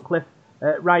Liam Sutcliffe.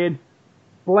 Ryan,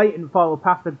 blatant forward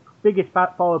pass biggest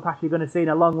forward pass you're going to see in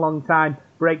a long, long time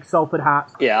breaks Salford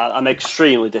hearts. Yeah, I'm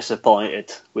extremely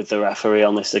disappointed with the referee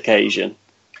on this occasion.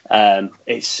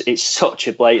 It's such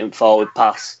a blatant forward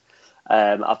pass.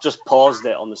 I've just paused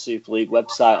it on the Super League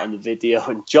website on the video,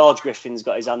 and George Griffin's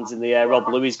got his hands in the air, Rob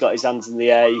Louis got his hands in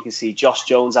the air. You can see Josh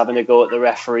Jones having a go at the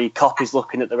referee, Coppy's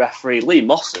looking at the referee, Lee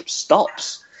Mossop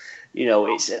stops.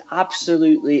 It's an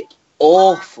absolutely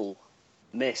awful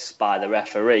miss by the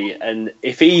referee, and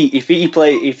if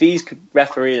he's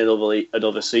refereeing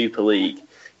another Super League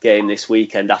game this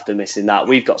weekend after missing that,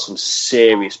 we've got some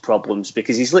serious problems,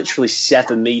 because he's literally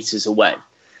 7 metres away.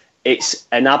 It's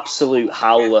an absolute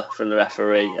howler from the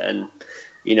referee, and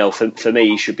for me,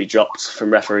 he should be dropped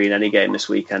from refereeing any game this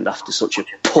weekend after such a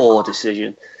poor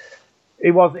decision.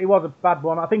 It was a bad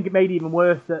one. I think it made it even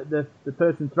worse that the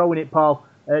person throwing it, Paul,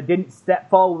 didn't step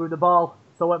forward with the ball,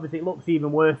 so obviously it looks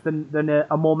even worse than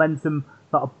a momentum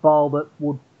sort of ball that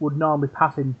would normally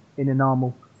pass in a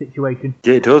normal situation.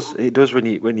 Yeah, it does. It does when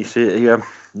you see it.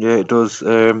 Yeah, it does.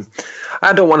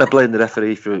 I don't want to blame the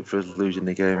referee for losing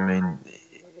the game. I mean,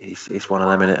 it's one of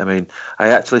them, innit? I mean, I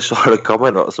actually saw a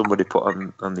comment that somebody put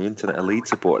on the internet, a Leeds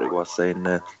supporter it was, saying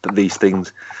that these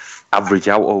things average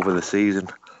out over the season,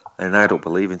 and I don't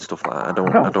believe in stuff like that.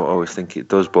 I don't always think it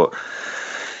does, but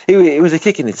it was a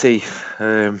kick in the teeth.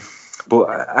 But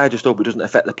I just hope it doesn't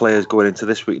affect the players going into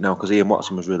this week now, because Ian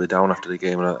Watson was really down after the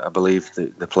game, and I believe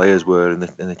the players were in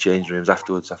the change rooms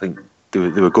afterwards. I think they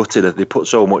were gutted. They put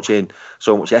so much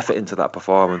effort into that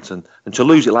performance, and to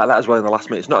lose it like that as well in the last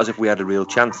minute, it's not as if we had a real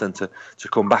chance then to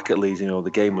come back at Leeds.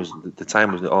 The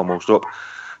time was almost up.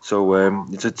 So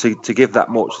to give that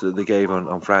much that they gave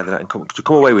on Friday night and to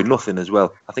come away with nothing as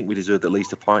well, I think we deserved at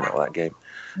least a point out of that game.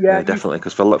 Yeah, definitely,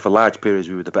 because for large periods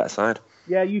we were the better side.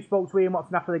 Yeah, you spoke to Ian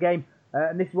Watson after the game,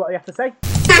 and this is what he had to say.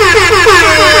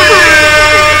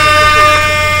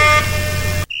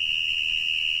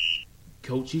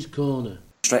 Coach's Corner.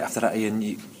 Straight after that, Ian,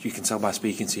 you can tell by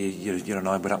speaking to you, you're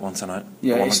annoyed with that one tonight.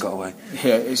 Yeah, the one that got away.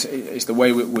 Yeah, it's the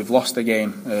way we've lost the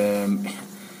game.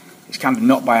 It's kind of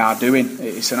not by our doing.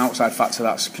 It's an outside factor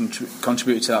that's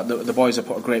contributed to that. The boys have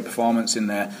put a great performance in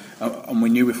there, and we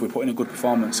knew if we put in a good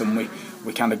performance and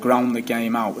we kind of ground the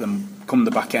game out, then come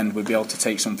the back end we'd be able to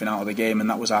take something out of the game, and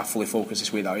that was our fully focus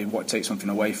this week, that we want to take something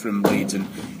away from Leeds, and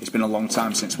it's been a long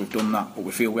time since we've done that, but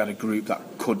we feel we had a group that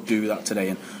could do that today,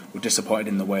 and we're disappointed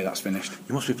in the way that's finished.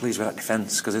 You must be pleased with that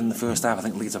defence, because in the first half I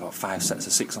think Leeds had about 5 sets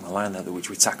of 6 on the line there, which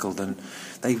we tackled, and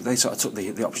they sort of took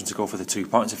the option to go for the 2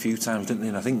 points a few times, didn't they?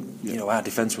 And I think our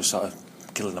defence was sort of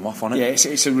killing them off on it. Yeah,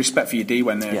 it's a respect for your D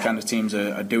when the kind of teams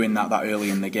are doing that early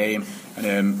in the game,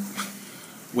 and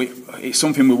it's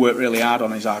something we work really hard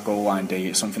on, is our goal line D.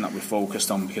 It's something that we've focused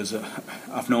on, because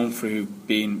I've known through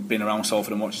being around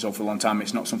Salford and watching Salford for a long time,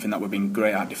 it's not something that we've been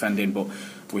great at defending, but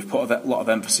we've put a lot of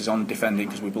emphasis on defending,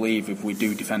 because we believe if we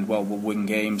do defend well, we'll win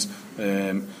games.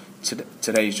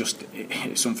 Today is just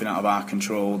it's something out of our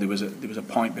control. There was a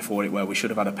point before it where we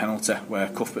should have had a penalty, where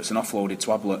Cuthbertson offloaded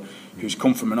to Ablett, who's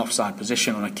come from an offside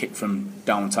position on a kick from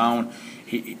downtown.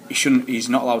 He's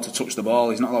not allowed to touch the ball.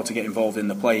 He's not allowed to get involved in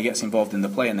the play. He gets involved in the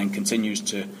play and then continues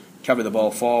to carry the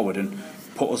ball forward and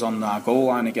put us on our goal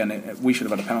line again. We should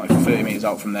have had a penalty for 30 metres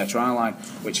out from their try line,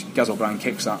 which Gaz O'Brien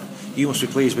kicks that. You must be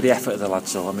pleased with the effort of the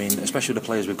lads, though. I mean, especially the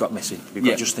players we've got missing. We've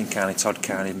got Justin Carney, Todd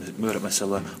Carney, Murdoch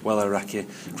Masilla, Weller Raki,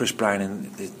 Chris Bryan,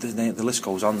 and the list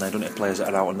goes on there, doesn't it? Players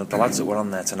that are out, and the lads that were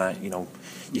on there tonight,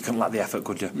 you couldn't lack the effort,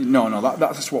 could you? No,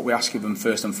 that's what we ask of them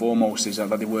first and foremost, is that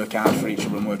they work hard for each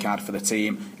other and work hard for the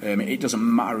team. It doesn't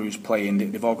matter who's playing,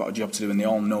 they've all got a job to do, and they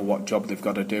all know what job they've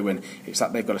got to do, and it's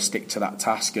that they've got to stick to that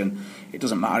task. And it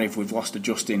doesn't matter if we've lost a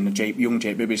Justin, young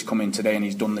Jake Bibby's come in today and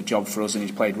he's done the job for us and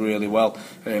he's played really well.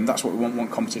 That's what we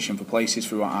want competition for places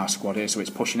throughout our squad here, so it's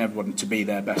pushing everyone to be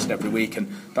their best every week,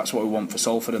 and that's what we want for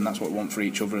Salford, and that's what we want for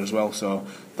each other as well, so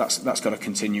that's got to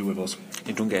continue with us.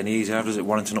 It don't get any easier, does it?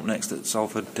 Warrington up next at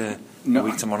Salford a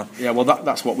week tomorrow. Yeah, well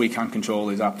that's what we can control,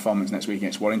 is our performance next week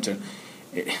against Warrington.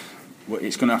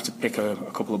 It's going to have to pick a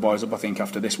couple of boys up, I think,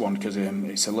 after this one, because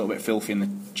it's a little bit filthy in the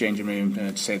changing room,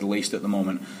 to say the least, at the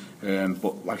moment.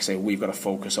 But like I say, we've got to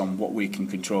focus on what we can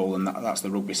control, and that's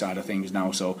the rugby side of things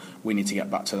now, so we need to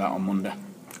get back to that on Monday.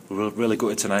 We're really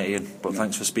gutted tonight, Ian, but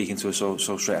thanks for speaking to us so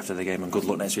straight after the game, and good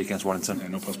luck next week against Warrington. Yeah,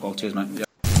 no problem, Paul. Cheers, mate. Yeah.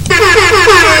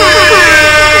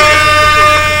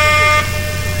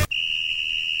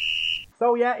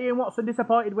 So Ian Watson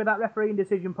disappointed with that refereeing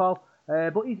decision, Paul,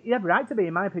 but he had right to be,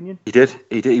 in my opinion. He did.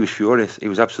 He was furious. He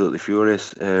was absolutely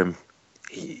furious.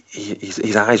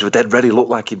 his eyes were dead red. He looked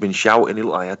like he'd been shouting. He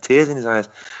looked like he had tears in his eyes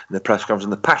in the press conference,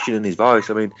 and the passion in his voice.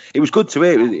 I mean, it was good to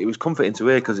hear. It was comforting to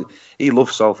hear because he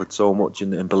loves Salford so much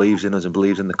and believes in us and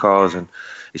believes in the cause. And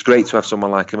it's great to have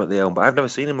someone like him at the helm. But I've never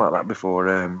seen him like that before.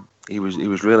 He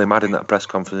was really mad in that press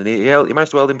conference, and he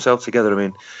managed to hold himself together. I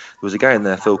mean, there was a guy in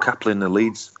there, Phil Kaplan, the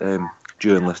Leeds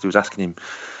journalist, who was asking him.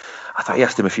 I thought he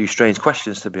asked him a few strange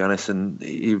questions, to be honest, and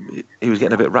he was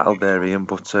getting a bit rattled there, Ian.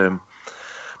 But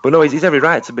no, he's every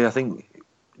right to be. I think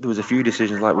there was a few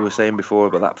decisions, like we were saying before,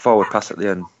 but that forward pass at the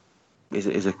end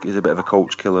is a bit of a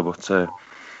coach killer. But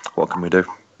what can we do?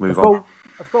 Move on.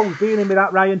 I suppose dealing with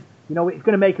that, Ryan, it's going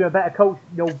to make him a better coach.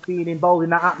 Being involved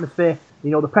in that atmosphere,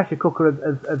 the pressure cooker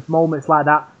of moments like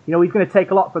that. He's going to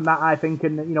take a lot from that, I think,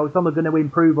 and it's only going to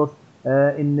improve us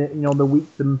in the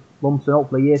weeks and months and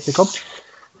hopefully years to come.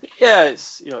 Yeah,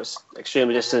 it's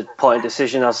extremely disappointing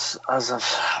decision. As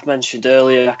I've mentioned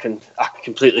earlier, I can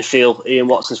completely feel Ian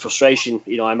Watson's frustration.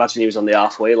 I imagine he was on the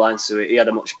halfway line, so he had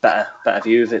a much better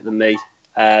view of it than me.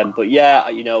 But yeah,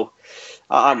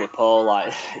 I'm with Paul.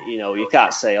 Like, you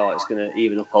can't say, it's going to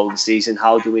even up all the season.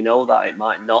 How do we know that? It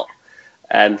might not.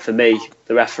 For me,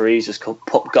 the referee's just got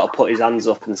to put his hands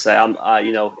up and say,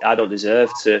 I don't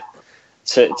deserve to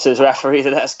referee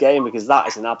the next game, because that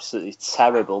is an absolutely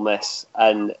terrible miss,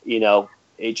 and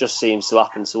it just seems to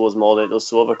happen to us more than it does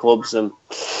to other clubs. And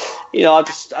I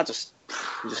just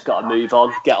got to move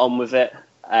on, get on with it.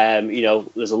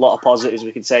 There's a lot of positives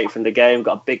we can take from the game. We've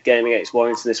got a big game against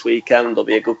Warrington this weekend. There'll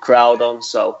be a good crowd on,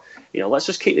 so let's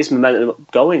just keep this momentum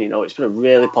going. It's been a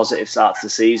really positive start to the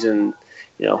season.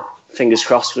 Fingers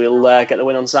crossed we'll get the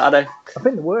win on Saturday. I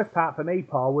think the worst part for me,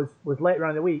 Paul, was later on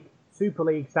in the week. Super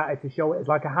League started to show it as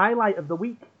like a highlight of the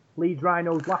week. Leeds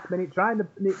Rhinos last minute try, and it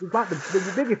was like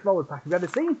the biggest forward pack you've ever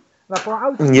seen. And I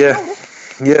thought, yeah,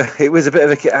 it was a bit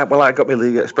of a. Well, I got my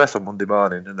League Express on Monday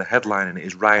morning, and the headline in it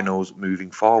is "Rhinos Moving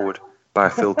Forward" by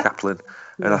Phil Kaplan.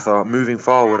 And I thought, moving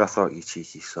forward, you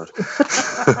cheeky sod. I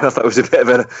thought it was a bit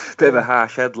of a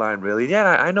harsh headline, really. Yeah,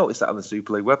 I noticed that on the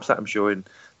Super League website. I'm showing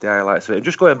the highlights of it. And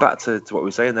just going back to what we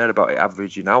were saying there about it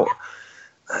averaging out.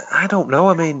 I don't know.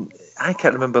 I mean, I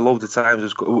can't remember loads of times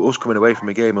us coming away from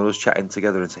a game and us chatting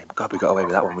together and saying, God, we got away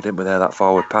with that one. We didn't with that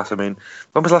forward pass. I mean,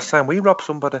 when was the last time we robbed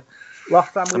somebody? We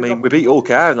beat Hull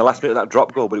KR in the last minute of that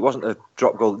drop goal, but it wasn't a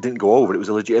drop goal that didn't go over. It was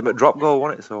a legitimate drop goal,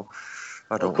 wasn't it? So,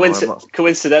 I don't know.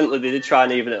 Coincidentally, they did try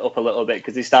and even it up a little bit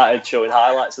because he started showing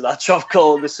highlights of that drop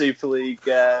goal on the Super League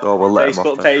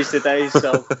Facebook page today.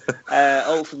 So,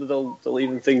 hopefully they'll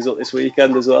even things up this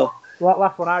weekend as well. Well, that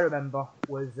last one I remember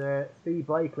was Steve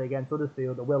Blakely against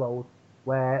Huddersfield at Willows,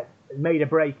 where he made a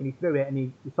break and he threw it and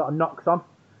he sort of knocks on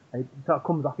and it sort of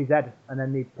comes off his head and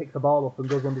then he picks the ball up and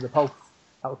goes under the post.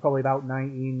 That was probably about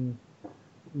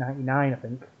 1999, I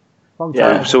think.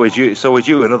 Yeah, so was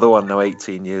you another one now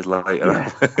 18 years later.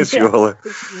 Surely.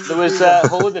 There was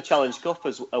Hull in the Challenge Cup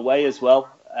away as well.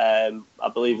 I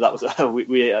believe that was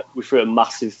we threw a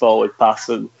massive forward pass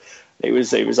and it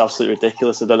was absolutely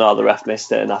ridiculous. I don't know how the ref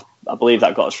missed it, and I believe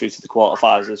that got us through to the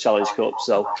quarterfinals of the Challenge Cup.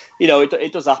 So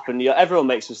it does happen. Everyone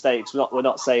makes mistakes. We're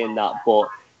not saying that, but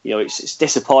it's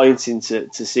disappointing to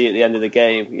see at the end of the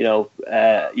game.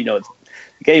 The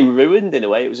game ruined in a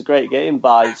way. It was a great game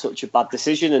by such a bad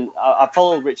decision. And I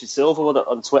followed Richard Silver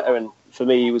on Twitter, and for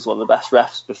me, he was one of the best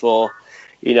refs before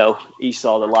he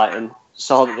saw the light and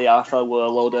saw that the RFL were a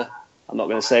load of. I'm not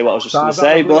going to say what I was just going to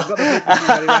say,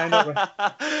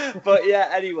 but yeah.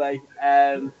 Anyway,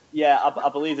 I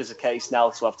believe there's a case now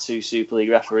to have two Super League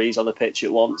referees on the pitch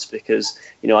at once because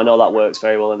I know that works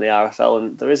very well in the RFL,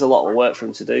 and there is a lot of work for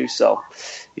him to do. So,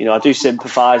 I do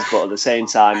sympathise, but at the same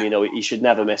time, he should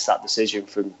never miss that decision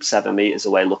from 7 metres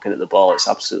away looking at the ball. It's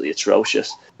absolutely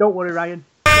atrocious. Don't worry, Ryan.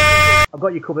 I've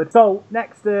got you covered. So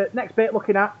next bit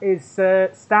looking at is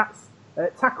stats.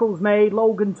 Tackles made,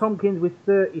 Logan Tompkins with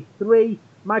 33,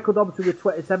 Michael Dobson with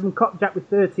 27, Kopjak with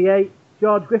 38,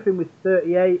 George Griffin with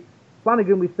 38,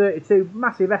 Flanagan with 32.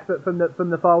 Massive effort from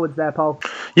the forwards there, Paul.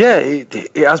 Yeah,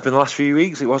 it has been the last few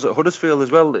weeks. It was at Huddersfield as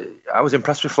well. I was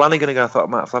impressed with Flanagan again. I thought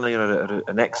Matt Flanagan had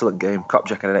an excellent game.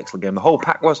 Kopjak had an excellent game. The whole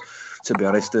pack was, to be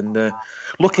honest. And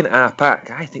looking at our pack,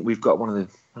 I think we've got one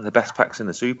of the best packs in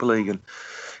the Super League. And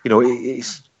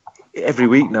it's every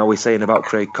week now we're saying about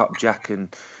Craig Kopjak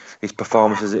and his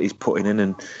performances that he's putting in,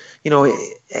 and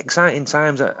exciting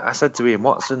times. I said to Ian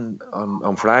Watson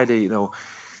on Friday,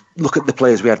 look at the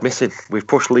players we had missing. We've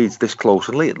pushed Leeds this close,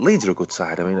 and Leeds are a good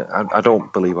side. I mean, I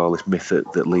don't believe all this myth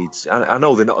that Leeds. I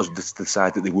know they're not as the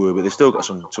side that they were, but they've still got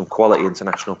some quality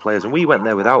international players. And we went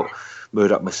there without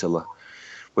Murdoch Masilla,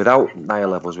 without Niall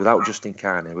Levels, without Justin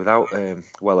Carney, without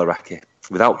Welleraki,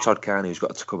 without Todd Carney, who's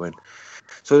got to come in.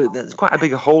 So there's quite a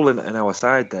big hole in our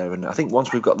side there, and I think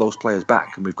once we've got those players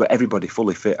back and we've got everybody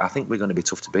fully fit, I think we're going to be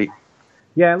tough to beat.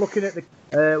 Yeah, looking at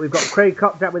we've got Craig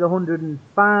Kopczak with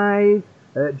 105,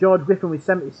 George Griffin with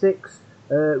 76,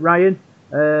 Ryan,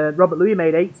 Robert Louis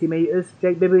made 80 metres,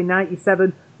 Jake Bibby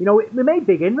 97. We made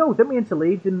big inroads, didn't we, into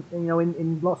Leeds,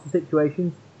 in lots of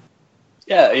situations.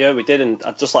 Yeah, we did, and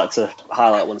I'd just like to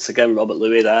highlight once again Robert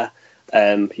Louis there.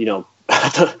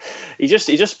 He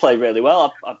just played really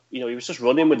well. He was just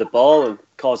running with the ball and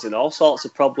causing all sorts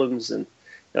of problems, and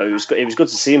it was good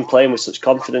to see him playing with such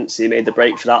confidence. He made the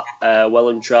break for that well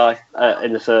and try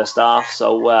in the first half.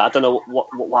 So I don't know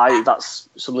why that's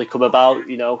suddenly come about.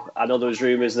 I know there was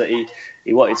rumours that he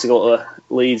wanted to go to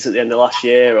Leeds at the end of last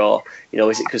year, or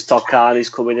is it because Todd Carney's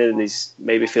coming in and he's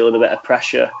maybe feeling a bit of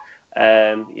pressure,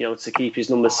 to keep his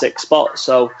number 6 spot.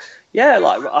 So. Yeah,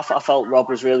 I felt Rob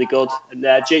was really good, and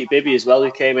Jake Bibby as well, who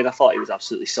came in. I thought he was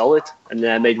absolutely solid and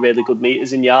made really good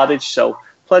meters in yardage. So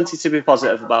plenty to be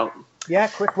positive about. Yeah,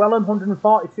 Chris Wellham,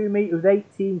 142 metres,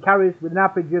 18 carries with an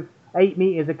average of 8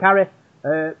 metres a carry.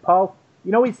 Paul,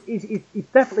 he's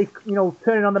definitely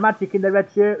turning on the magic in the red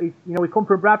shirt. He come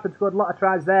from Bradford, scored a lot of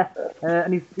tries there,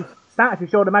 and he's starting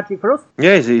to show the magic for us.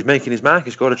 Yeah, he's making his mark.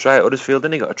 He scored a try at Huddersfield,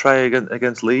 didn't he? Got a try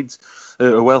against Leeds.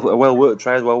 A well worked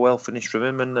try as well finished from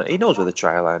him, and he knows where the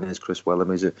try line is. Chris Wellham,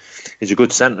 he's a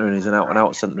good centre, and he's an out and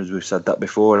out centre, as we've said that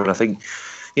before. And I think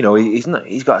he's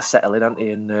got to settle in, hasn't he?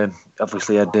 And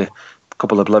obviously had a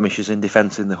couple of blemishes in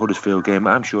defence in the Huddersfield game.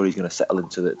 But I'm sure he's going to settle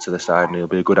into the side, and he'll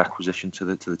be a good acquisition to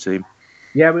the team.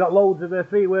 Yeah, we got loads of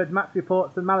 3-word match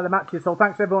reports and man of the matches. So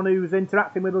thanks to everyone who's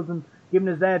interacting with us and giving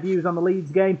us their views on the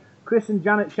Leeds game. Chris and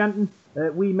Janet Shenton,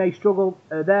 we may struggle.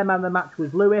 Their man of the match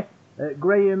was Louis.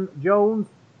 Graham Jones,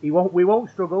 we won't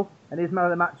struggle, and his man of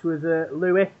the match was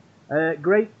Louis.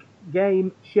 Great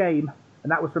game, shame,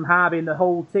 and that was from Harvey and the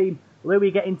whole team.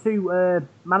 Louis getting 2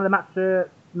 man of the match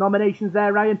nominations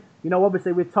there, Ryan.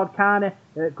 Obviously with Todd Carney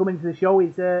coming to the show,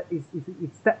 he's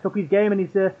stepped up his game and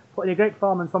he's putting a great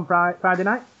performance on Friday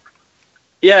night.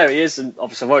 Yeah, he is, and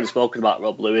obviously I've already spoken about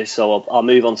Rob Lewis, so I'll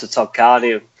move on to Todd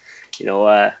Carney.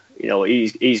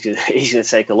 He's going to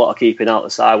take a lot of keeping out the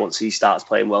side once he starts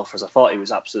playing well for us. I thought he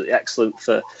was absolutely excellent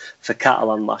for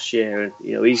Catalan last year, and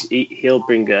he'll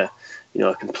bring a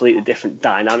completely different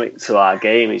dynamic to our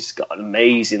game. He's got an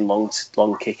amazing long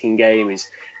kicking game. His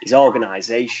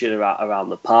organisation around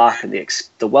the park and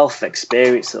the wealth of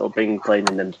experience that he'll bring playing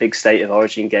in them big State of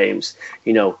Origin games.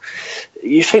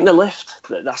 You think the lift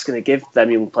that's going to give them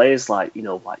young players like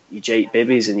your Jake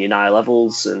Bibbies and your Niall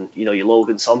Levels and your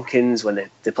Logan Tompkins when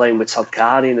they're playing with Todd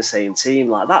Carney in the same team,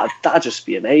 like that'd just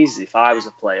be amazing. If I was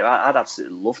a player, I'd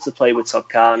absolutely love to play with Todd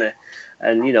Carney.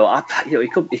 And he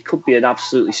could be an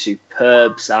absolutely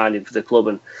superb signing for the club,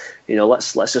 and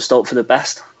let's just hope for the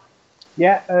best.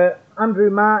 Yeah, Andrew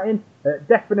Martin,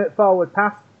 definite forward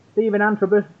pass. Stephen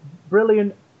Antrobus,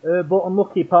 brilliant but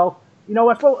unlucky, Paul.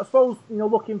 I suppose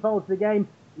looking forward to the game,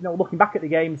 looking back at the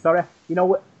game, sorry,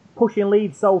 pushing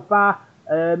Leeds so far,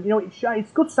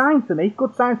 it's good sign for me,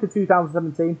 good sign for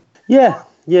 2017.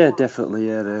 Yeah, definitely.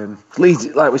 Yeah, Leeds,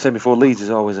 like we said before, Leeds is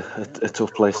always a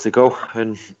tough place to go,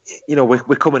 and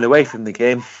we're coming away from the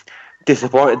game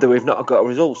disappointed that we've not got a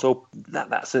result. So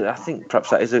that's I think perhaps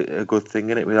that is a good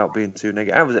thing, isn't it? Without being too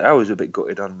negative, I was a bit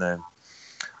gutted on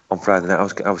Friday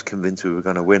night. I was convinced we were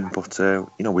going to win, but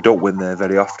we don't win there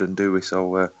very often, do we?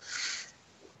 So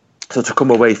to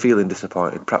come away feeling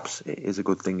disappointed, perhaps it is a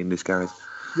good thing in disguise.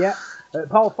 Yeah.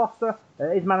 Paul Foster,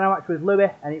 his man of the match was Louis,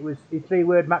 and it was his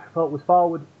 3-word match report was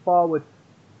forward.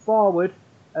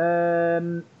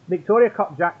 Victoria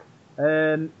Kopczak,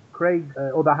 Craig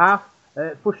other half.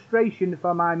 Frustration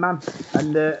for my man,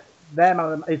 and her man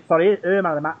of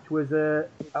the match was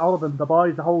all of them, the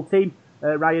boys, the whole team.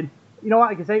 Ryan,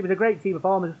 like I can say, it was a great team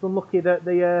performance. Just unlucky that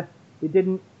they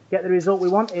didn't get the result we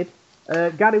wanted.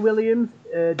 Gary Williams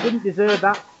didn't deserve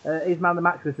that. His man of the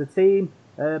match was the team.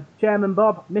 Chairman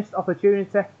Bob, missed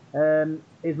opportunity.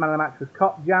 His man of the match was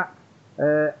Kopczak.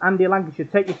 Andy Lancashire,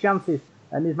 take your chances,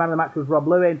 and his man of the match was Rob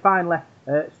Louis. And finally,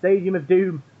 Stadium of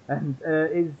Doom, and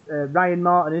Ryan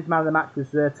Martin, his man of the match was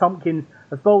Tompkins.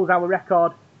 I suppose our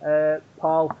record,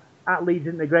 Paul, at Leeds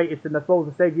isn't the greatest, and I suppose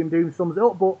the Stadium of Doom sums it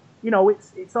up. But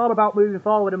it's all about moving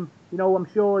forward, and I'm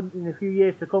sure in a few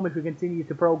years to come, if we continue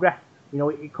to progress,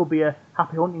 it could be a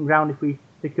happy hunting ground if we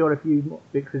secure a few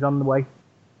victories on the way.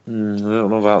 I don't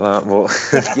know about that,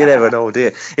 but you never know, do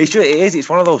you? It's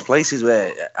one of those places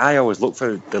where I always look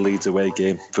for the Leeds away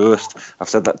game first. I've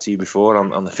said that to you before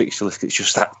on the fixture list. It's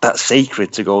just that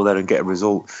sacred to go there and get a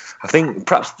result. I think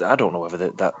perhaps, I don't know whether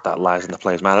that lies in the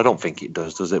player's mind. I don't think it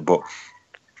does it? But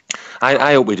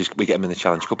I hope we get them in the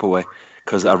Challenge Cup away,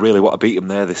 because I really want to beat them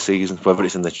there this season, whether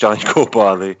it's in the Challenge Cup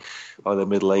or the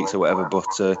Middle Eights or whatever.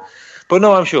 But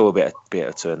no, I'm sure we'll be able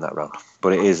to turn that round.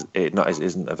 But it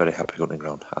isn't a very happy hunting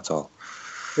ground at all.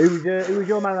 Who was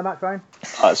your man of the match, Ryan?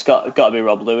 It's got to be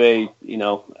Rob Louis.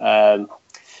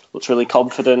 Looks really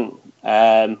confident,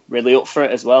 really up for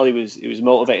it as well. He was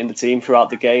motivating the team throughout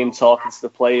the game, talking to the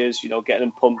players, getting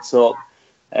them pumped up.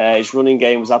 His running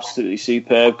game was absolutely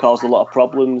superb, caused a lot of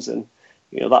problems, and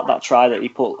that try that he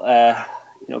put,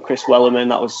 Chris Wellerman,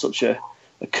 that was such a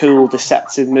cool,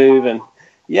 deceptive move, and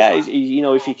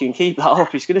if he can keep that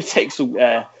up, he's going to take some.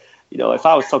 If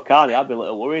I was Todd Carney, I'd be a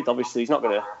little worried. Obviously, he's not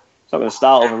going to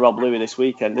start over Rob Louis this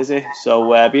weekend, is he?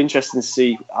 So it'd be interesting to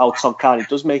see how Todd Carney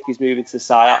does make his move into the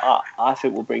side. I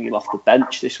think we'll bring him off the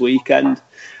bench this weekend,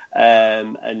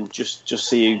 and just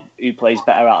see who plays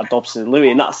better out of Dobson and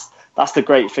Louis. And that's the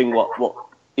great thing. What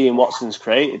Ian Watson's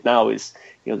created now is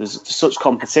there's such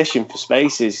competition for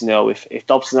spaces. If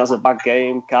Dobson has a bad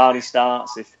game, Carney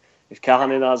starts. If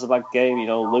Carney has a bad game,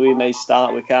 Louis may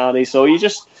start with Carney. So you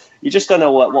just don't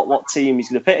know what team he's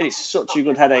going to pick. And it's such a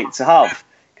good headache to have,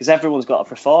 because everyone's got to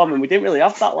perform, and we didn't really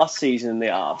have that last season in the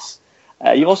halves.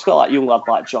 You've also got that young lad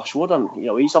like Josh Wood, and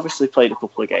he's obviously played a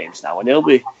couple of games now, and he'll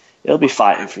be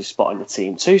fighting for his spot in the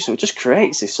team too. So it just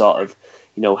creates this sort of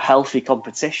healthy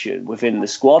competition within the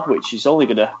squad, which is only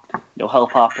going to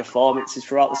help our performances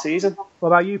throughout the season. What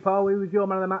about you, Paul? Who was your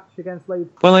man of the match against Leeds?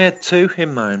 Well, I had two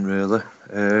in mind really,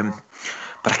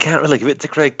 but I can't really give it to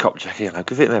Craig Kopczak. I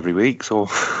give it him every week, so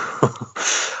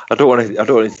I don't want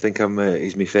to think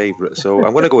he's my favourite. So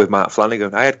I'm going to go with Mark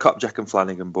Flanagan. I had Kopczak and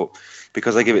Flanagan, but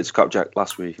because I gave it to Kopczak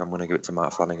last week, I'm going to give it to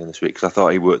Mark Flanagan this week, because I thought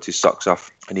he worked his socks off,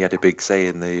 and he had a big say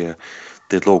in the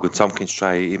Logan Tompkins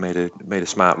try. He made a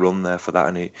smart run there for that,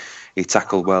 and he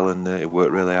tackled well, and it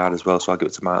worked really hard as well. So I'll give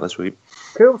it to Mark this week.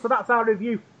 Cool. So that's our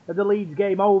review of the Leeds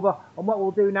game over, and what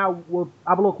we'll do now, we'll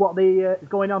have a look what is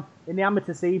going on in the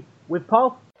amateur scene with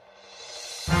Paul.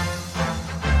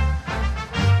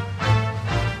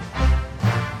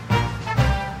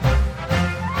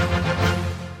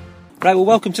 Right, well,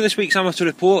 welcome to this week's Amateur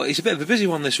Report. It's a bit of a busy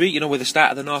one this week, with the start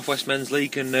of the North West Men's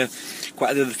League, and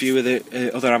quite a few of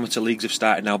the other amateur leagues have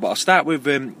started now. But I'll start with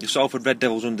the Salford Red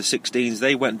Devils under-16s.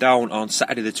 They went down on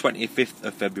Saturday the 25th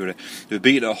of February. They were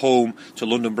beaten at home to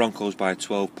London Broncos by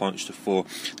 12 points to 4.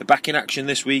 They're back in action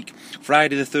this week,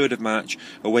 Friday the 3rd of March,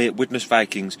 away at Widnes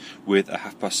Vikings with a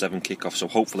 7:30 kick-off. So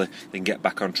hopefully they can get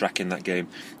back on track in that game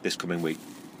this coming week.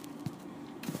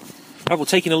 Right, well,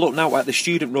 taking a look now at the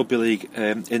Student Rugby League.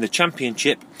 In the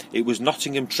Championship, it was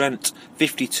Nottingham Trent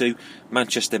 52,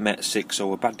 Manchester Met 6,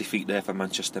 so a bad defeat there for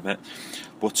Manchester Met.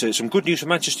 But some good news for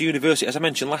Manchester University. As I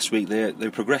mentioned last week, they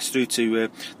progressed through to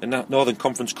the Northern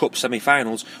Conference Cup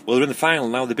semi-finals. Well, they're in the final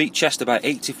now. They beat Chester by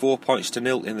 84 points to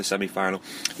 0 in the semi-final.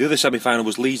 The other semi-final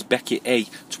was Leeds Beckett A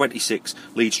 26,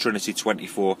 Leeds Trinity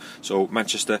 24. So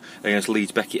Manchester against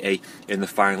Leeds Beckett A in the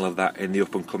final of that in the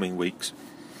up and coming weeks.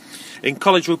 In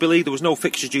College Rugby League, there was no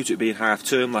fixture due to it being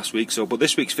half-term last week, but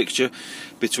this week's fixture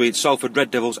between Salford Red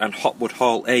Devils and Hotwood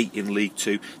Hall A in League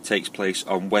 2 takes place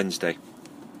on Wednesday,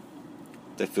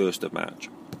 the 1st of March.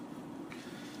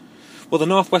 Well, the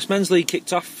North West Men's League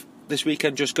kicked off this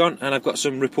weekend just gone, and I've got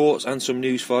some reports and some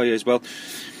news for you as well.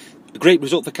 A great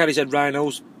result for Caddy's Head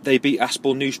Rhinos. They beat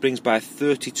Aspel New Springs by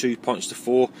 32 points to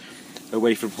 4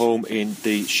 away from home in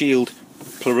the Shield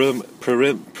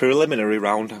preliminary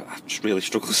round. I just really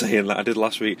struggled saying that. I did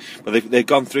last week, but they've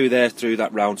gone through that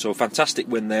round. So fantastic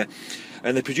win there,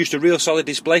 and they produced a real solid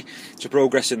display to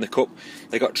progress in the cup.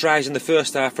 They got tries in the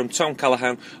first half from Tom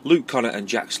Callaghan, Luke Connor, and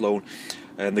Jack Sloan,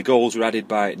 and the goals were added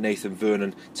by Nathan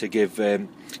Vernon to give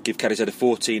Caddy's Head a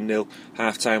 14-0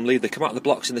 half-time lead. They come out of the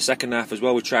blocks in the second half as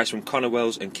well with tries from Connor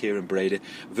Wells and Kieran Brady.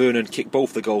 Vernon kicked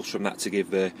both the goals from that to give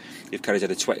Caddy's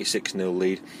Head a 26-0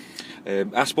 lead.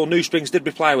 Aspel New Springs did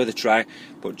reply with a try,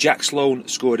 but Jack Sloan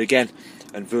scored again,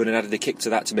 and Vernon added a kick to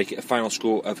that to make it a final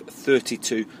score of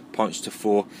 32 points to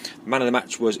 4. Man of the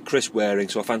match was Chris Waring,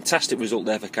 so a fantastic result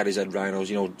there for Caddy's Head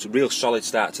Rhinos. It's a real solid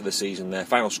start to the season there.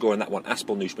 Final score in that one,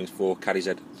 Aspel New Springs 4, Caddy's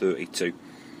Head 32.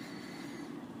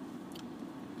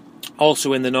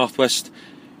 Also in the North West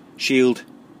Shield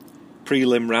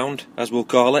prelim round, as we'll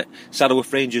call it,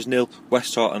 Saddleworth Rangers 0,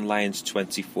 West Horton Lions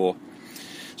 24.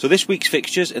 So this week's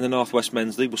fixtures in the North West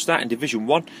Men's League will start in Division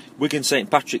 1. Wigan St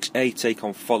Patrick's A take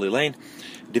on Folly Lane.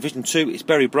 Division 2 is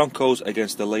Bury Broncos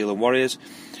against the Leyland Warriors.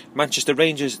 Manchester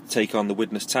Rangers take on the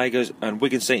Widnes Tigers, and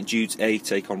Wigan St Jude's A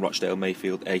take on Rochdale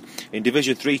Mayfield A. In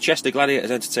Division 3, Chester Gladiators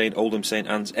entertain Oldham St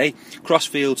Anne's A.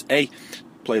 Crossfields A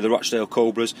play the Rochdale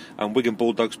Cobras, and Wigan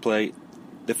Bulldogs play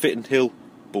the Fitton Hill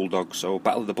Bulldogs. So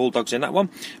battle of the Bulldogs in that one.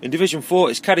 In Division 4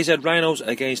 it's Cadishead Rhinos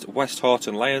against West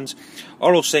Horton Lions,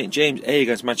 Orrell St James A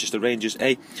against Manchester Rangers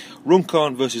A,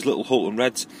 Runcorn versus Little Hulton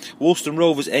Reds, Woolston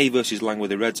Rovers A versus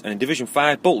Langworthy Reds, and in Division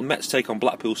 5 Bolton Mets take on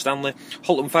Blackpool Stanley,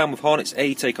 Hulton Falmouth Hornets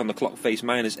A take on the Clockface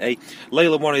Miners A,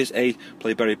 Leyland Warriors A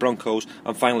play Bury Broncos,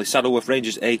 and finally Saddleworth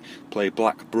Rangers A play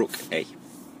Blackbrook A.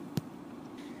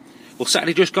 Well,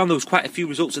 Saturday just gone, there was quite a few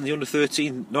results in the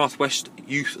Under-13 North West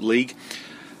Youth League.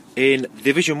 In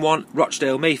Division 1,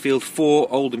 Rochdale Mayfield 4,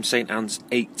 Oldham St Anne's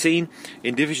 18.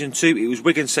 In Division 2, it was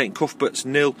Wigan St Cuthbert's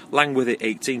 0, Langworthy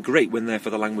 18. Great win there for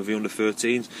the Langworthy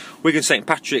Under-13s. Wigan St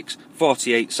Patrick's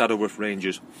 48, Saddleworth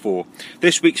Rangers 4.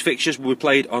 This week's fixtures will be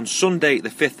played on Sunday the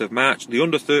 5th of March. The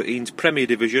Under-13s Premier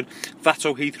Division,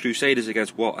 Thatto Heath Crusaders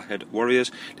against Waterhead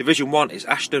Warriors. Division 1 is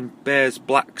Ashton Bears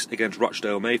Blacks against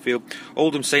Rochdale Mayfield.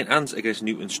 Oldham St Anne's against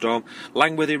Newton Storm.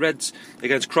 Langworthy Reds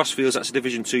against Crossfields, that's a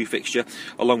Division 2 fixture,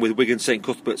 along with Wigan St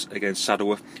Cuthbert's against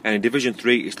Saddleworth. And in Division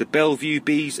 3 it's the Bellevue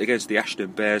Bees against the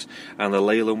Ashton Bears and the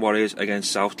Leyland Warriors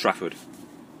against South Trafford.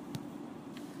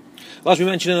 Well, as we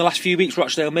mentioned in the last few weeks,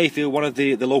 Rochdale Mayfield, one of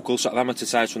the local sort of amateur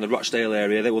sides from the Rochdale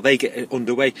area, they get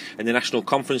underway in the National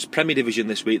Conference Premier Division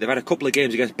this week. They've had a couple of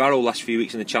games against Barrow last few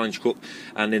weeks in the Challenge Cup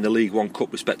and in the League One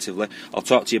Cup respectively. I'll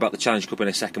talk to you about the Challenge Cup in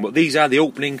a second, but these are the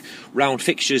opening round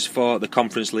fixtures for the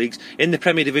Conference Leagues. In the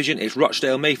Premier Division, it's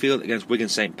Rochdale Mayfield against Wigan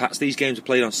St Pat's. These games are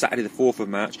played on Saturday the 4th of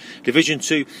March. Division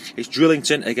 2, it's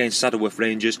Drillington against Saddleworth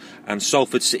Rangers, and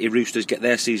Salford City Roosters get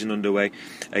their season underway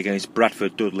against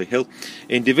Bradford Dudley Hill.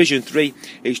 In Division 3,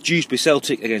 it's Dewsbury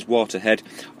Celtic against Waterhead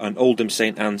and Oldham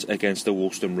St Anne's against the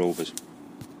Woolston Rovers.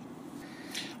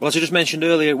 Well, as I just mentioned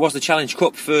earlier, it was the Challenge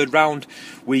Cup third round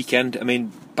weekend. I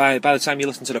mean, by the time you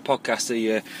listen to the podcast,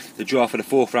 the draw for the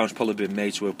fourth round's probably been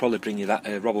made, so we'll probably bring you that.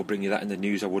 Rob will bring you that in the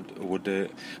news. I would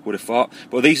have thought.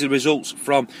 But these are the results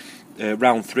from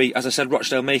round 3. As I said,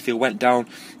 Rochdale Mayfield went down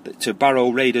to Barrow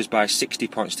Raiders by 60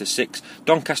 points to 6.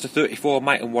 Doncaster 34,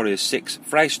 Myton Warriors 6.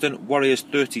 Fryston Warriors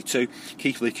 32,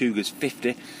 Keighley Cougars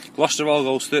 50. Gloucester All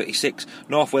Goals 36,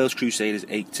 North Wales Crusaders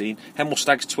 18, Hemel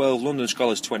Stags 12, London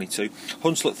Scholars 22,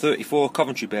 Hunslet 34,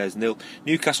 Coventry Bears 0,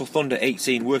 Newcastle Thunder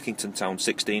 18, Workington Town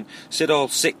 16, Siddall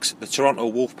 6, the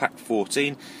Toronto Wolfpack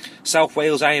 14, South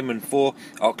Wales Ironman 4,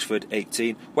 Oxford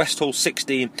 18, West Hull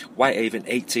 16, Whitehaven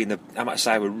 18. The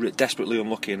Amateur were desperately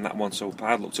unlucky in that one, so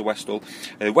hard luck to West Hull.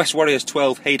 West Warriors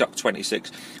 12, Haydock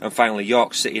 26, and finally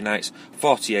York City Knights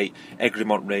 48,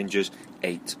 Egremont Rangers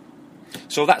 8.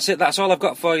 So that's it, that's all I've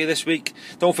got for you this week.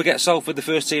 Don't forget Salford, the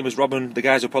first team, as Robin, the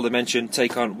guys will probably mention,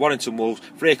 take on Warrington Wolves,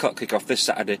 3 o'clock kick-off this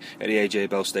Saturday at the AJ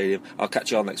Bell Stadium. I'll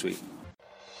catch you all next week.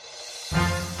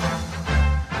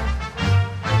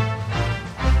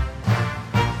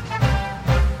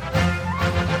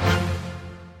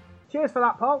 Cheers for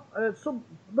that, Paul. Some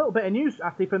little bit of news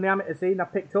actually from the amateur scene I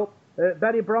picked up.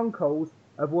 Bury Broncos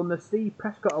have won the Steve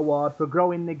Prescott Award for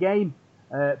growing the game.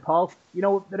 Paul, you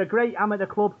know, they're a great amateur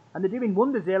club and they're doing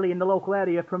wonders really in the local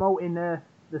area promoting the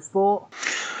sport.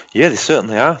 Yeah, they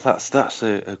certainly are. That's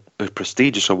a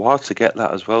prestigious award to get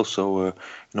that as well. So,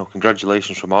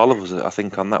 congratulations from all of us, I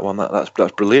think, on that one. That's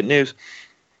brilliant news.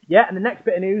 Yeah, and the next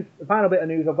bit of news, the final bit of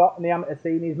news I've got in the amateur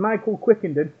scene is Michael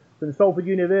Quickenden from Salford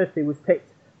University was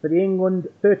picked for the England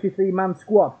 33-man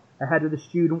squad ahead of the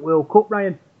Student World Cup,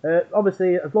 Ryan.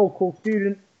 Obviously, as a local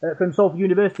student from Salford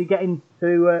University, getting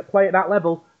to play at that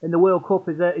level in the World Cup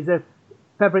is a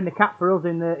feather in the cap for us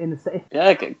in the city.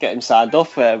 Yeah, get him signed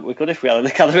up. We could if we had an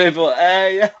academy, but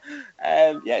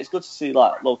it's good to see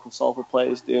like local Salford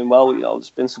players doing well. You know, there's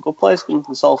been some good players coming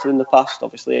from Salford in the past.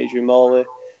 Obviously, Adrian Morley.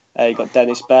 You got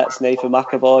Dennis Betts, Nathan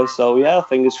McAvoy. So yeah,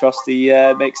 fingers crossed he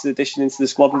makes an addition into the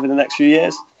squad within the next few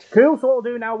years. Cool. So what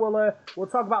we'll do now, we'll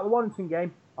talk about the Warrington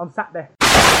game on Saturday.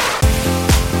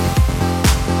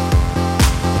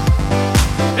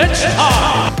 It's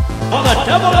time for the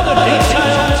Devil of the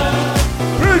Details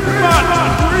Big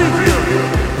Match Review.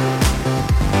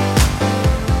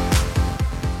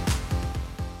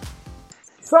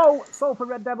 So, Salford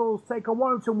Red Devils take on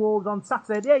Warrington Wolves on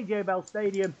Saturday at the AJ Bell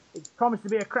Stadium. It's promised to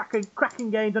be a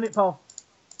cracking game, doesn't it, Paul?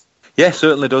 Yeah,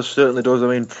 certainly does. I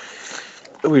mean,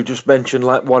 we've just mentioned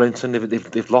like Warrington,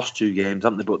 they've lost 2 games,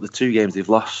 haven't they? But the 2 games they've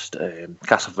lost,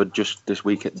 Castleford just this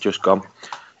week just gone.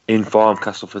 In form,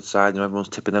 Castleford side, everyone's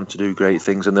tipping them to do great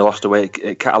things, and they lost away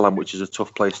at Catalan, which is a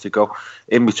tough place to go.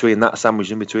 In between that sandwich,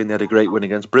 they had a great win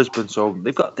against Brisbane, so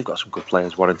they've got some good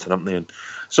players, Warrington, haven't they? And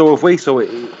so have we. So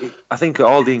I think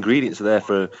all the ingredients are there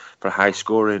for a high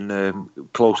scoring,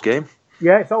 close game.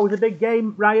 Yeah, it's always a big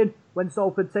game, Ryan, when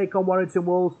Salford take on Warrington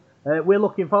Wolves. We're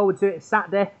looking forward to it. It's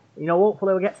Saturday. You know,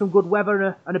 hopefully we'll get some good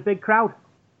weather and a big crowd.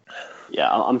 Yeah,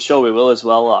 I'm sure we will as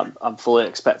well. I'm fully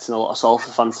expecting a lot of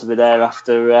Salford fans to be there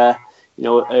after a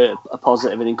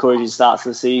positive and encouraging start to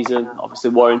the season. Obviously,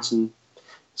 Warrington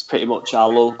is pretty much our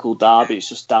local derby. It's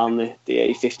just down the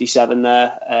A57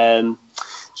 there,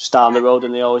 just down the road,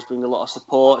 and they always bring a lot of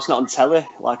support. It's not on telly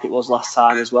like it was last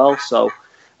time as well. So,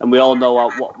 and we all know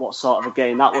what sort of a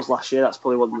game that was last year. That's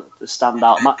probably one of the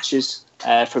standout matches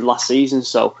from last season.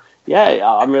 So, yeah,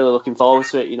 I'm really looking forward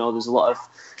to it. There's a lot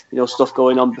of stuff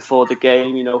going on before the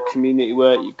game, community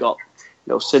work. You've got,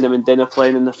 cinnamon dinner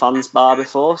playing in the fans bar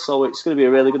before, so it's going to be a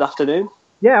really good afternoon.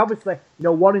 Yeah, obviously,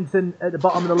 Warrington at the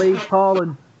bottom of the league, Paul,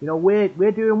 and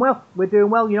we're doing well. We're doing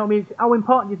well. You know what I mean? How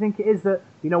important do you think it is that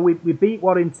we beat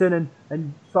Warrington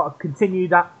and sort of continue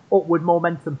that upward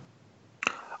momentum?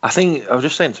 I think I was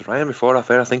just saying to Ryan before I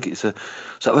think it's a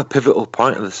sort of a pivotal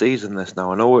point of the season. This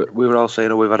now, I know we were all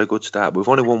saying, we've had a good start, but we've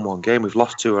only won one game, we've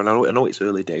lost two, and I know it's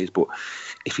early days, but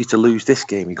if you're to lose this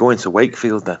game, you go into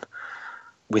Wakefield then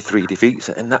with 3 defeats,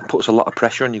 and that puts a lot of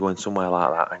pressure on you going somewhere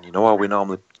like that. And you know how we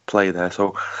normally play there,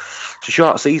 so it's a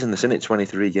short season, this, isn't it?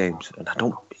 23 games, and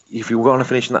if you want to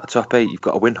finish in that top 8, you've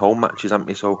got to win home matches, haven't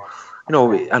you? So I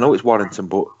know it's Warrington,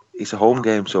 but it's a home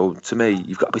game, so to me,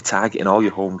 you've got to be targeting all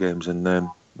your home games, and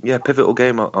pivotal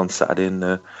game on Saturday. And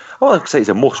I'd say it's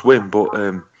a must-win, but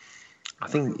I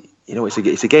think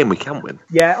it's a game we can win.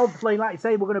 Yeah, hopefully, like you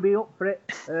say, we're going to be up for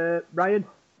it, Ryan.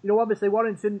 Obviously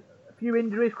Warrington, a few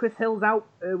injuries. Chris Hill's out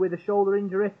with a shoulder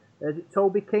injury. Is it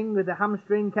Toby King with a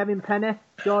hamstring? Kevin Penny,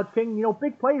 George King.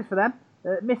 Big players for them.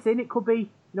 Missing, it could be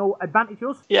advantage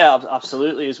us. Yeah,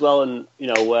 absolutely as well. And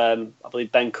I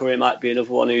believe Ben Curry might be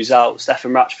another one who's out.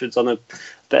 Stephen Ratchford's on a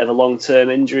bit of a long-term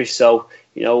injury, so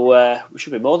we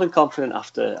should be more than confident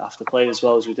after playing as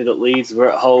well as we did at Leeds. We're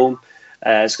at home.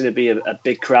 It's going to be a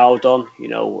big crowd on.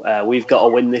 We've got to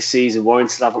win this season.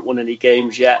 Warrington haven't won any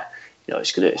games yet.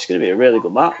 It's going to be a really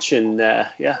good match, and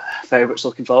very much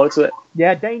looking forward to it.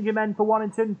 Yeah, danger men for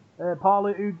Warrington.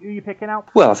 Paul, who are you picking out?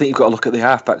 Well, I think you've got to look at the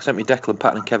halfbacks, haven't you? Declan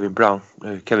Patton and Kevin Brown.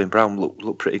 Kevin Brown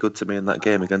looked pretty good to me in that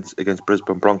game against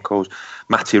Brisbane Broncos.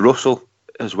 Matty Russell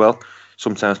as well.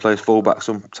 Sometimes plays fullback,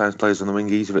 sometimes plays on the wing.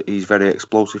 He's very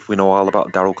explosive. We know all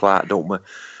about Darryl Clark, don't we?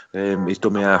 He's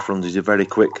done me half runs. He's a very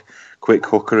quick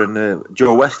hooker, and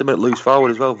Joe Westerman at loose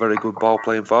forward as well. Very good ball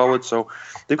playing forward. So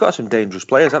they've got some dangerous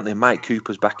players, haven't they? Mike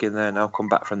Cooper's back in there now, come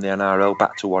back from the NRL,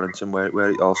 back to Warrington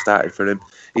where it all started for him.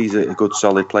 He's a good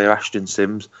solid player. Ashton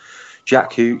Sims,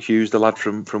 Jack Hughes, the lad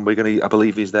from Wigan. I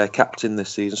believe he's their captain this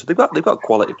season. So they've got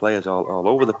quality players all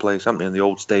over the place, haven't they? In the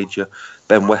old stage,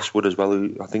 Ben Westwood as well,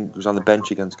 who I think was on the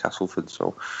bench against Castleford.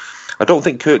 So I don't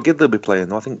think Kurt Gidley will be playing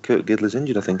though. I think Kurt Gidley's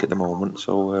injured, I think, at the moment.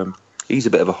 So he's a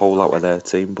bit of a hole out of their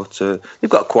team, but they've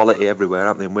got quality everywhere,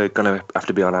 haven't they? And we're going to have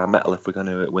to be on our mettle if we're going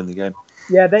to win the game.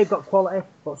 Yeah, they've got quality,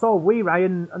 but so have we,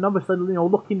 Ryan. And obviously,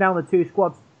 looking down the two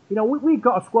squads, we've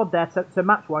got a squad there to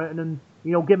match Warrington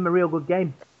and give them a real good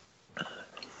game.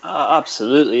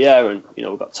 Absolutely, yeah, and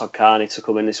we've got Todd Carney to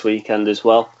come in this weekend as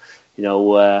well.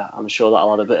 I'm sure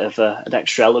that'll add a bit of an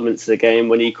extra element to the game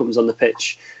when he comes on the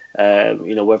pitch.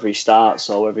 Whether he starts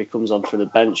or whether he comes on from the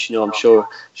bench, I'm sure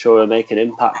he'll make an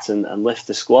impact and lift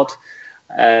the squad.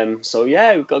 So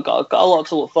yeah, we've got a lot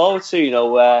to look forward to.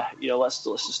 Let's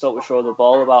just don't throw the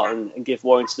ball about and give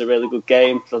Warrington a really good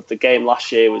game. The game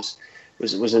last year was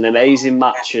an amazing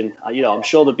match, and I'm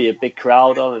sure there'll be a big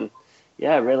crowd on, and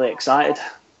yeah, really excited.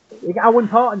 How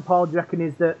important, Paul, do you reckon,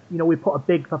 is that we put a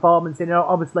big performance in?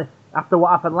 Obviously, after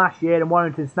what happened last year and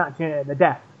Warrington snatching it at the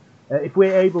death, if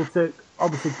we're able to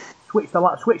obviously switch the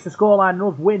scoreline and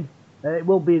us win, it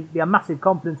will be a massive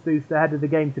confidence boost ahead of the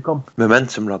game to come.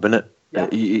 Momentum, Rob, innit?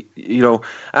 Yeah.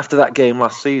 After that game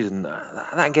last season,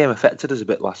 that game affected us a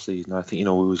bit last season. I think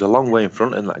we was a long way in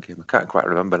front in that game. I can't quite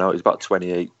remember now. It was about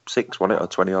 28-6, wasn't it, or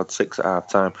 20-6 at half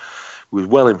time. We was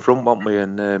well in front, weren't we?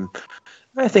 And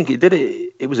I think it did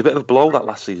it. It was a bit of a blow that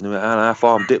last season, and our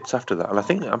form dipped after that.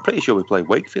 And I'm pretty sure we played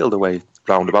Wakefield away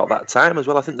round about that time as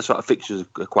well. I think the sort of fixtures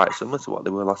are quite similar to what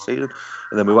they were last season,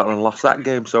 and then we went on and lost that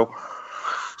game. So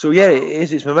yeah,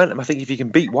 it's momentum. I think if you can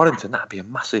beat Warrington, that'd be a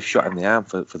massive shot in the arm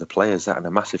for the players, that, and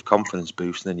a massive confidence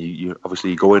boost. And then you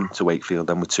obviously go into Wakefield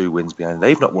then with 2 wins behind.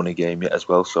 They've not won a game yet as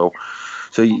well, so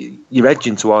you're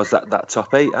edging towards that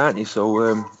top 8, aren't you?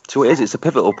 So it's a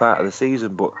pivotal part of the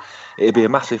season, but it'd be a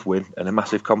massive win and a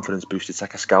massive confidence boost to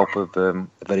take a scalp of a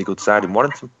very good side in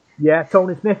Warrington. Yeah,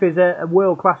 Tony Smith is a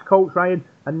world-class coach, Ryan,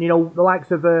 and the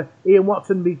likes of Ian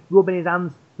Watson be rubbing his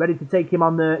hands, ready to take him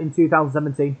on in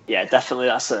 2017. Yeah, definitely.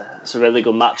 That's a really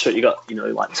good matchup. You got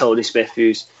like Tony Smith,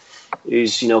 who's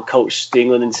coached the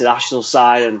England international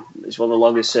side and is one of the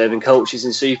longest serving coaches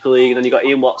in Super League, and then you got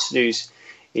Ian Watson, who's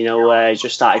He's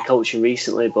just started coaching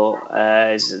recently, but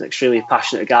he's an extremely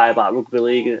passionate guy about rugby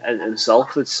league and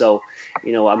Salford. So,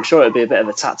 I'm sure it'll be a bit of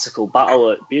a tactical battle.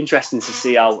 It'd be interesting to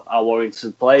see how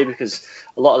Warrington play, because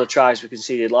a lot of the tries we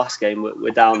conceded last game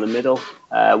were down the middle.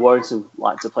 Warrington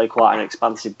like to play quite an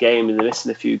expansive game, and they're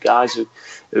missing a few guys who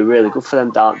are really good for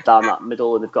them down that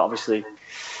middle. And they've got obviously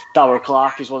Darryl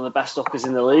Clark, who's one of the best hookers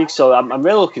in the league. So I'm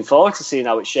really looking forward to seeing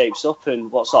how it shapes up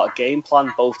and what sort of game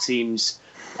plan both teams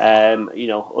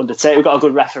undertake. We've got a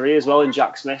good referee as well in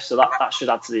Jack Smith, so that should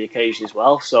add to the occasion as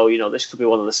well. So this could be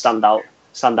one of the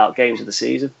standout games of the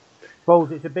season. I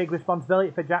suppose it's a big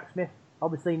responsibility for Jack Smith.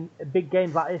 Obviously, big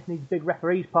games like this needs big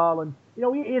referees, Paul, and he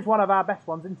is one of our best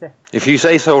ones, isn't he? If you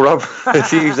say so, Rob.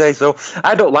 If you say so.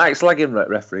 I don't like slagging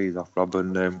referees off, Rob,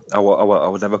 and I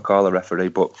would never call a referee,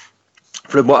 but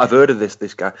from what I've heard of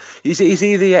this guy, is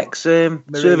he the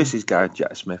ex-services guy,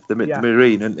 Jack Smith, the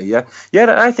Marine, isn't he? Yeah,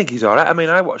 I think he's all right. I mean,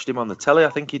 I watched him on the telly. I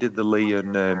think he did the Lee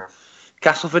and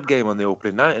Castleford game on the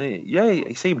opening night, and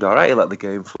he seemed all right. He let the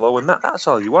game flow, and that's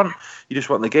all you want. You just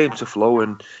want the game to flow,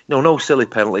 and no silly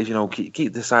penalties.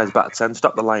 Keep the sides back 10,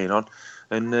 stop the lying on,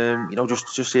 and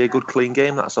just see a good clean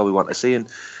game. That's all we want to see. And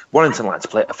Warrington like to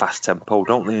play at a fast tempo,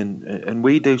 don't they? And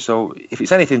we do. So if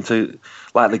it's anything to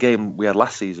like the game we had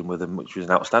last season with them, which was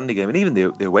an outstanding game, and even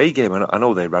the away game, I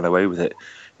know they ran away with it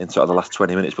in sort of the last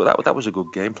 20 minutes, but that was a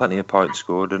good game, plenty of points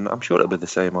scored, and I'm sure it'll be the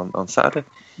same on Saturday.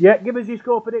 Yeah, give us your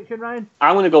score prediction, Ryan.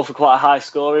 I'm going to go for quite a high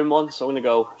scoring one, so I'm going to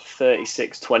go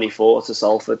 36-24 to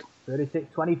Salford.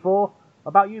 36-24. What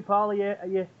about you, Paul? Are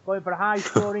you going for a high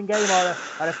scoring game or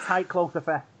a tight, close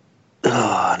affair?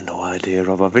 Oh, no idea,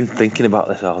 Rob. I've been thinking about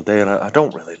this all day, and I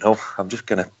don't really know. I'm just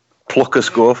going to pluck a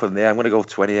score from there. I'm going to go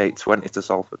 28-20 to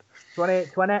Salford.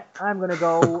 28-20. I'm going to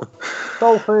go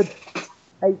Salford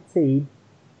 18.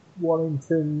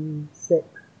 Warrington 6.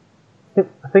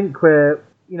 I think we're,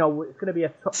 it's going to be a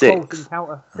close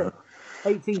encounter. 6.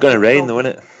 18. It's going to rain, though,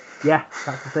 isn't it? Yeah,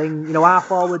 that's the thing. Our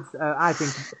forwards, I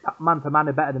think, man for man,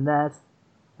 are better than theirs.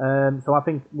 So I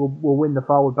think we'll win the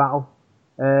forward battle,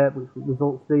 which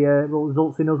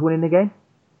results in us winning the game.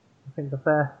 I think it's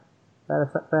a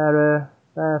fair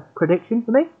prediction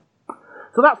for me.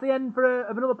 So that's the end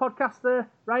of another podcast.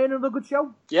 Ryan, another good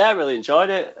show. Yeah, I really enjoyed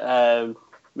it.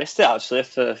 Missed it actually.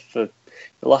 For the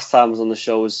last time I was on the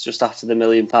show was just after the £1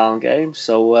 million game.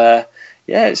 So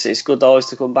it's good always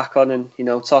to come back on and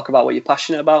talk about what you're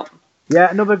passionate about. Yeah,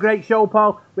 another great show,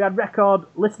 Paul. We had record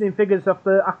listening figures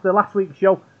after last week's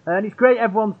show, and it's great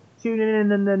everyone's tuning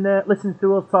in and listening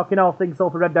to us talking all things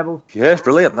Salford Red Devils. Yeah, it's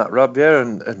brilliant that, Rob. Yeah,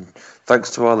 and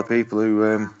thanks to all the people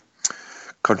who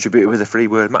contributed with the free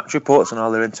word match reports and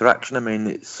all their interaction. I mean,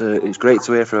 it's great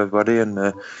to hear from everybody, and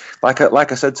like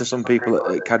I said to some people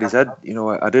at Caddy's Head,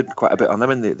 I did quite a bit on them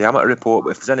in the amateur report.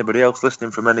 But if there's anybody else listening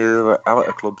from any of the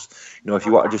amateur clubs, if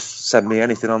you want to just send me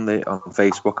anything on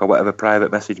Facebook or whatever,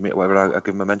 private message me or whatever, I'll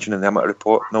give them a mention in the amateur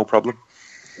report, no problem.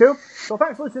 Cool. So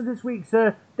thanks for listening to this week's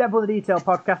Devil in the Detail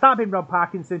podcast. I've been Rob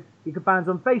Parkinson. You can find us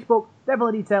on Facebook, Devil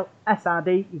in the Detail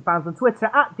SRD. You can find us on Twitter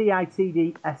at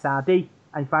DITDSRD.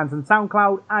 And you find us on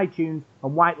SoundCloud, iTunes,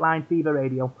 and White Line Fever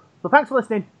Radio. So thanks for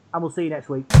listening, and we'll see you next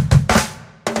week.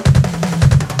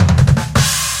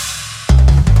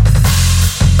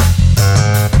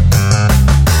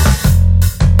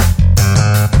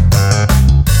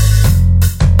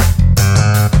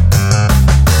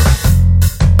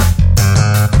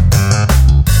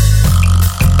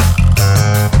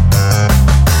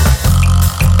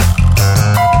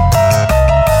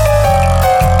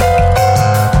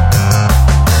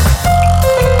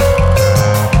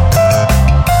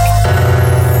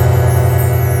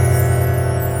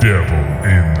 Devil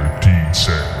in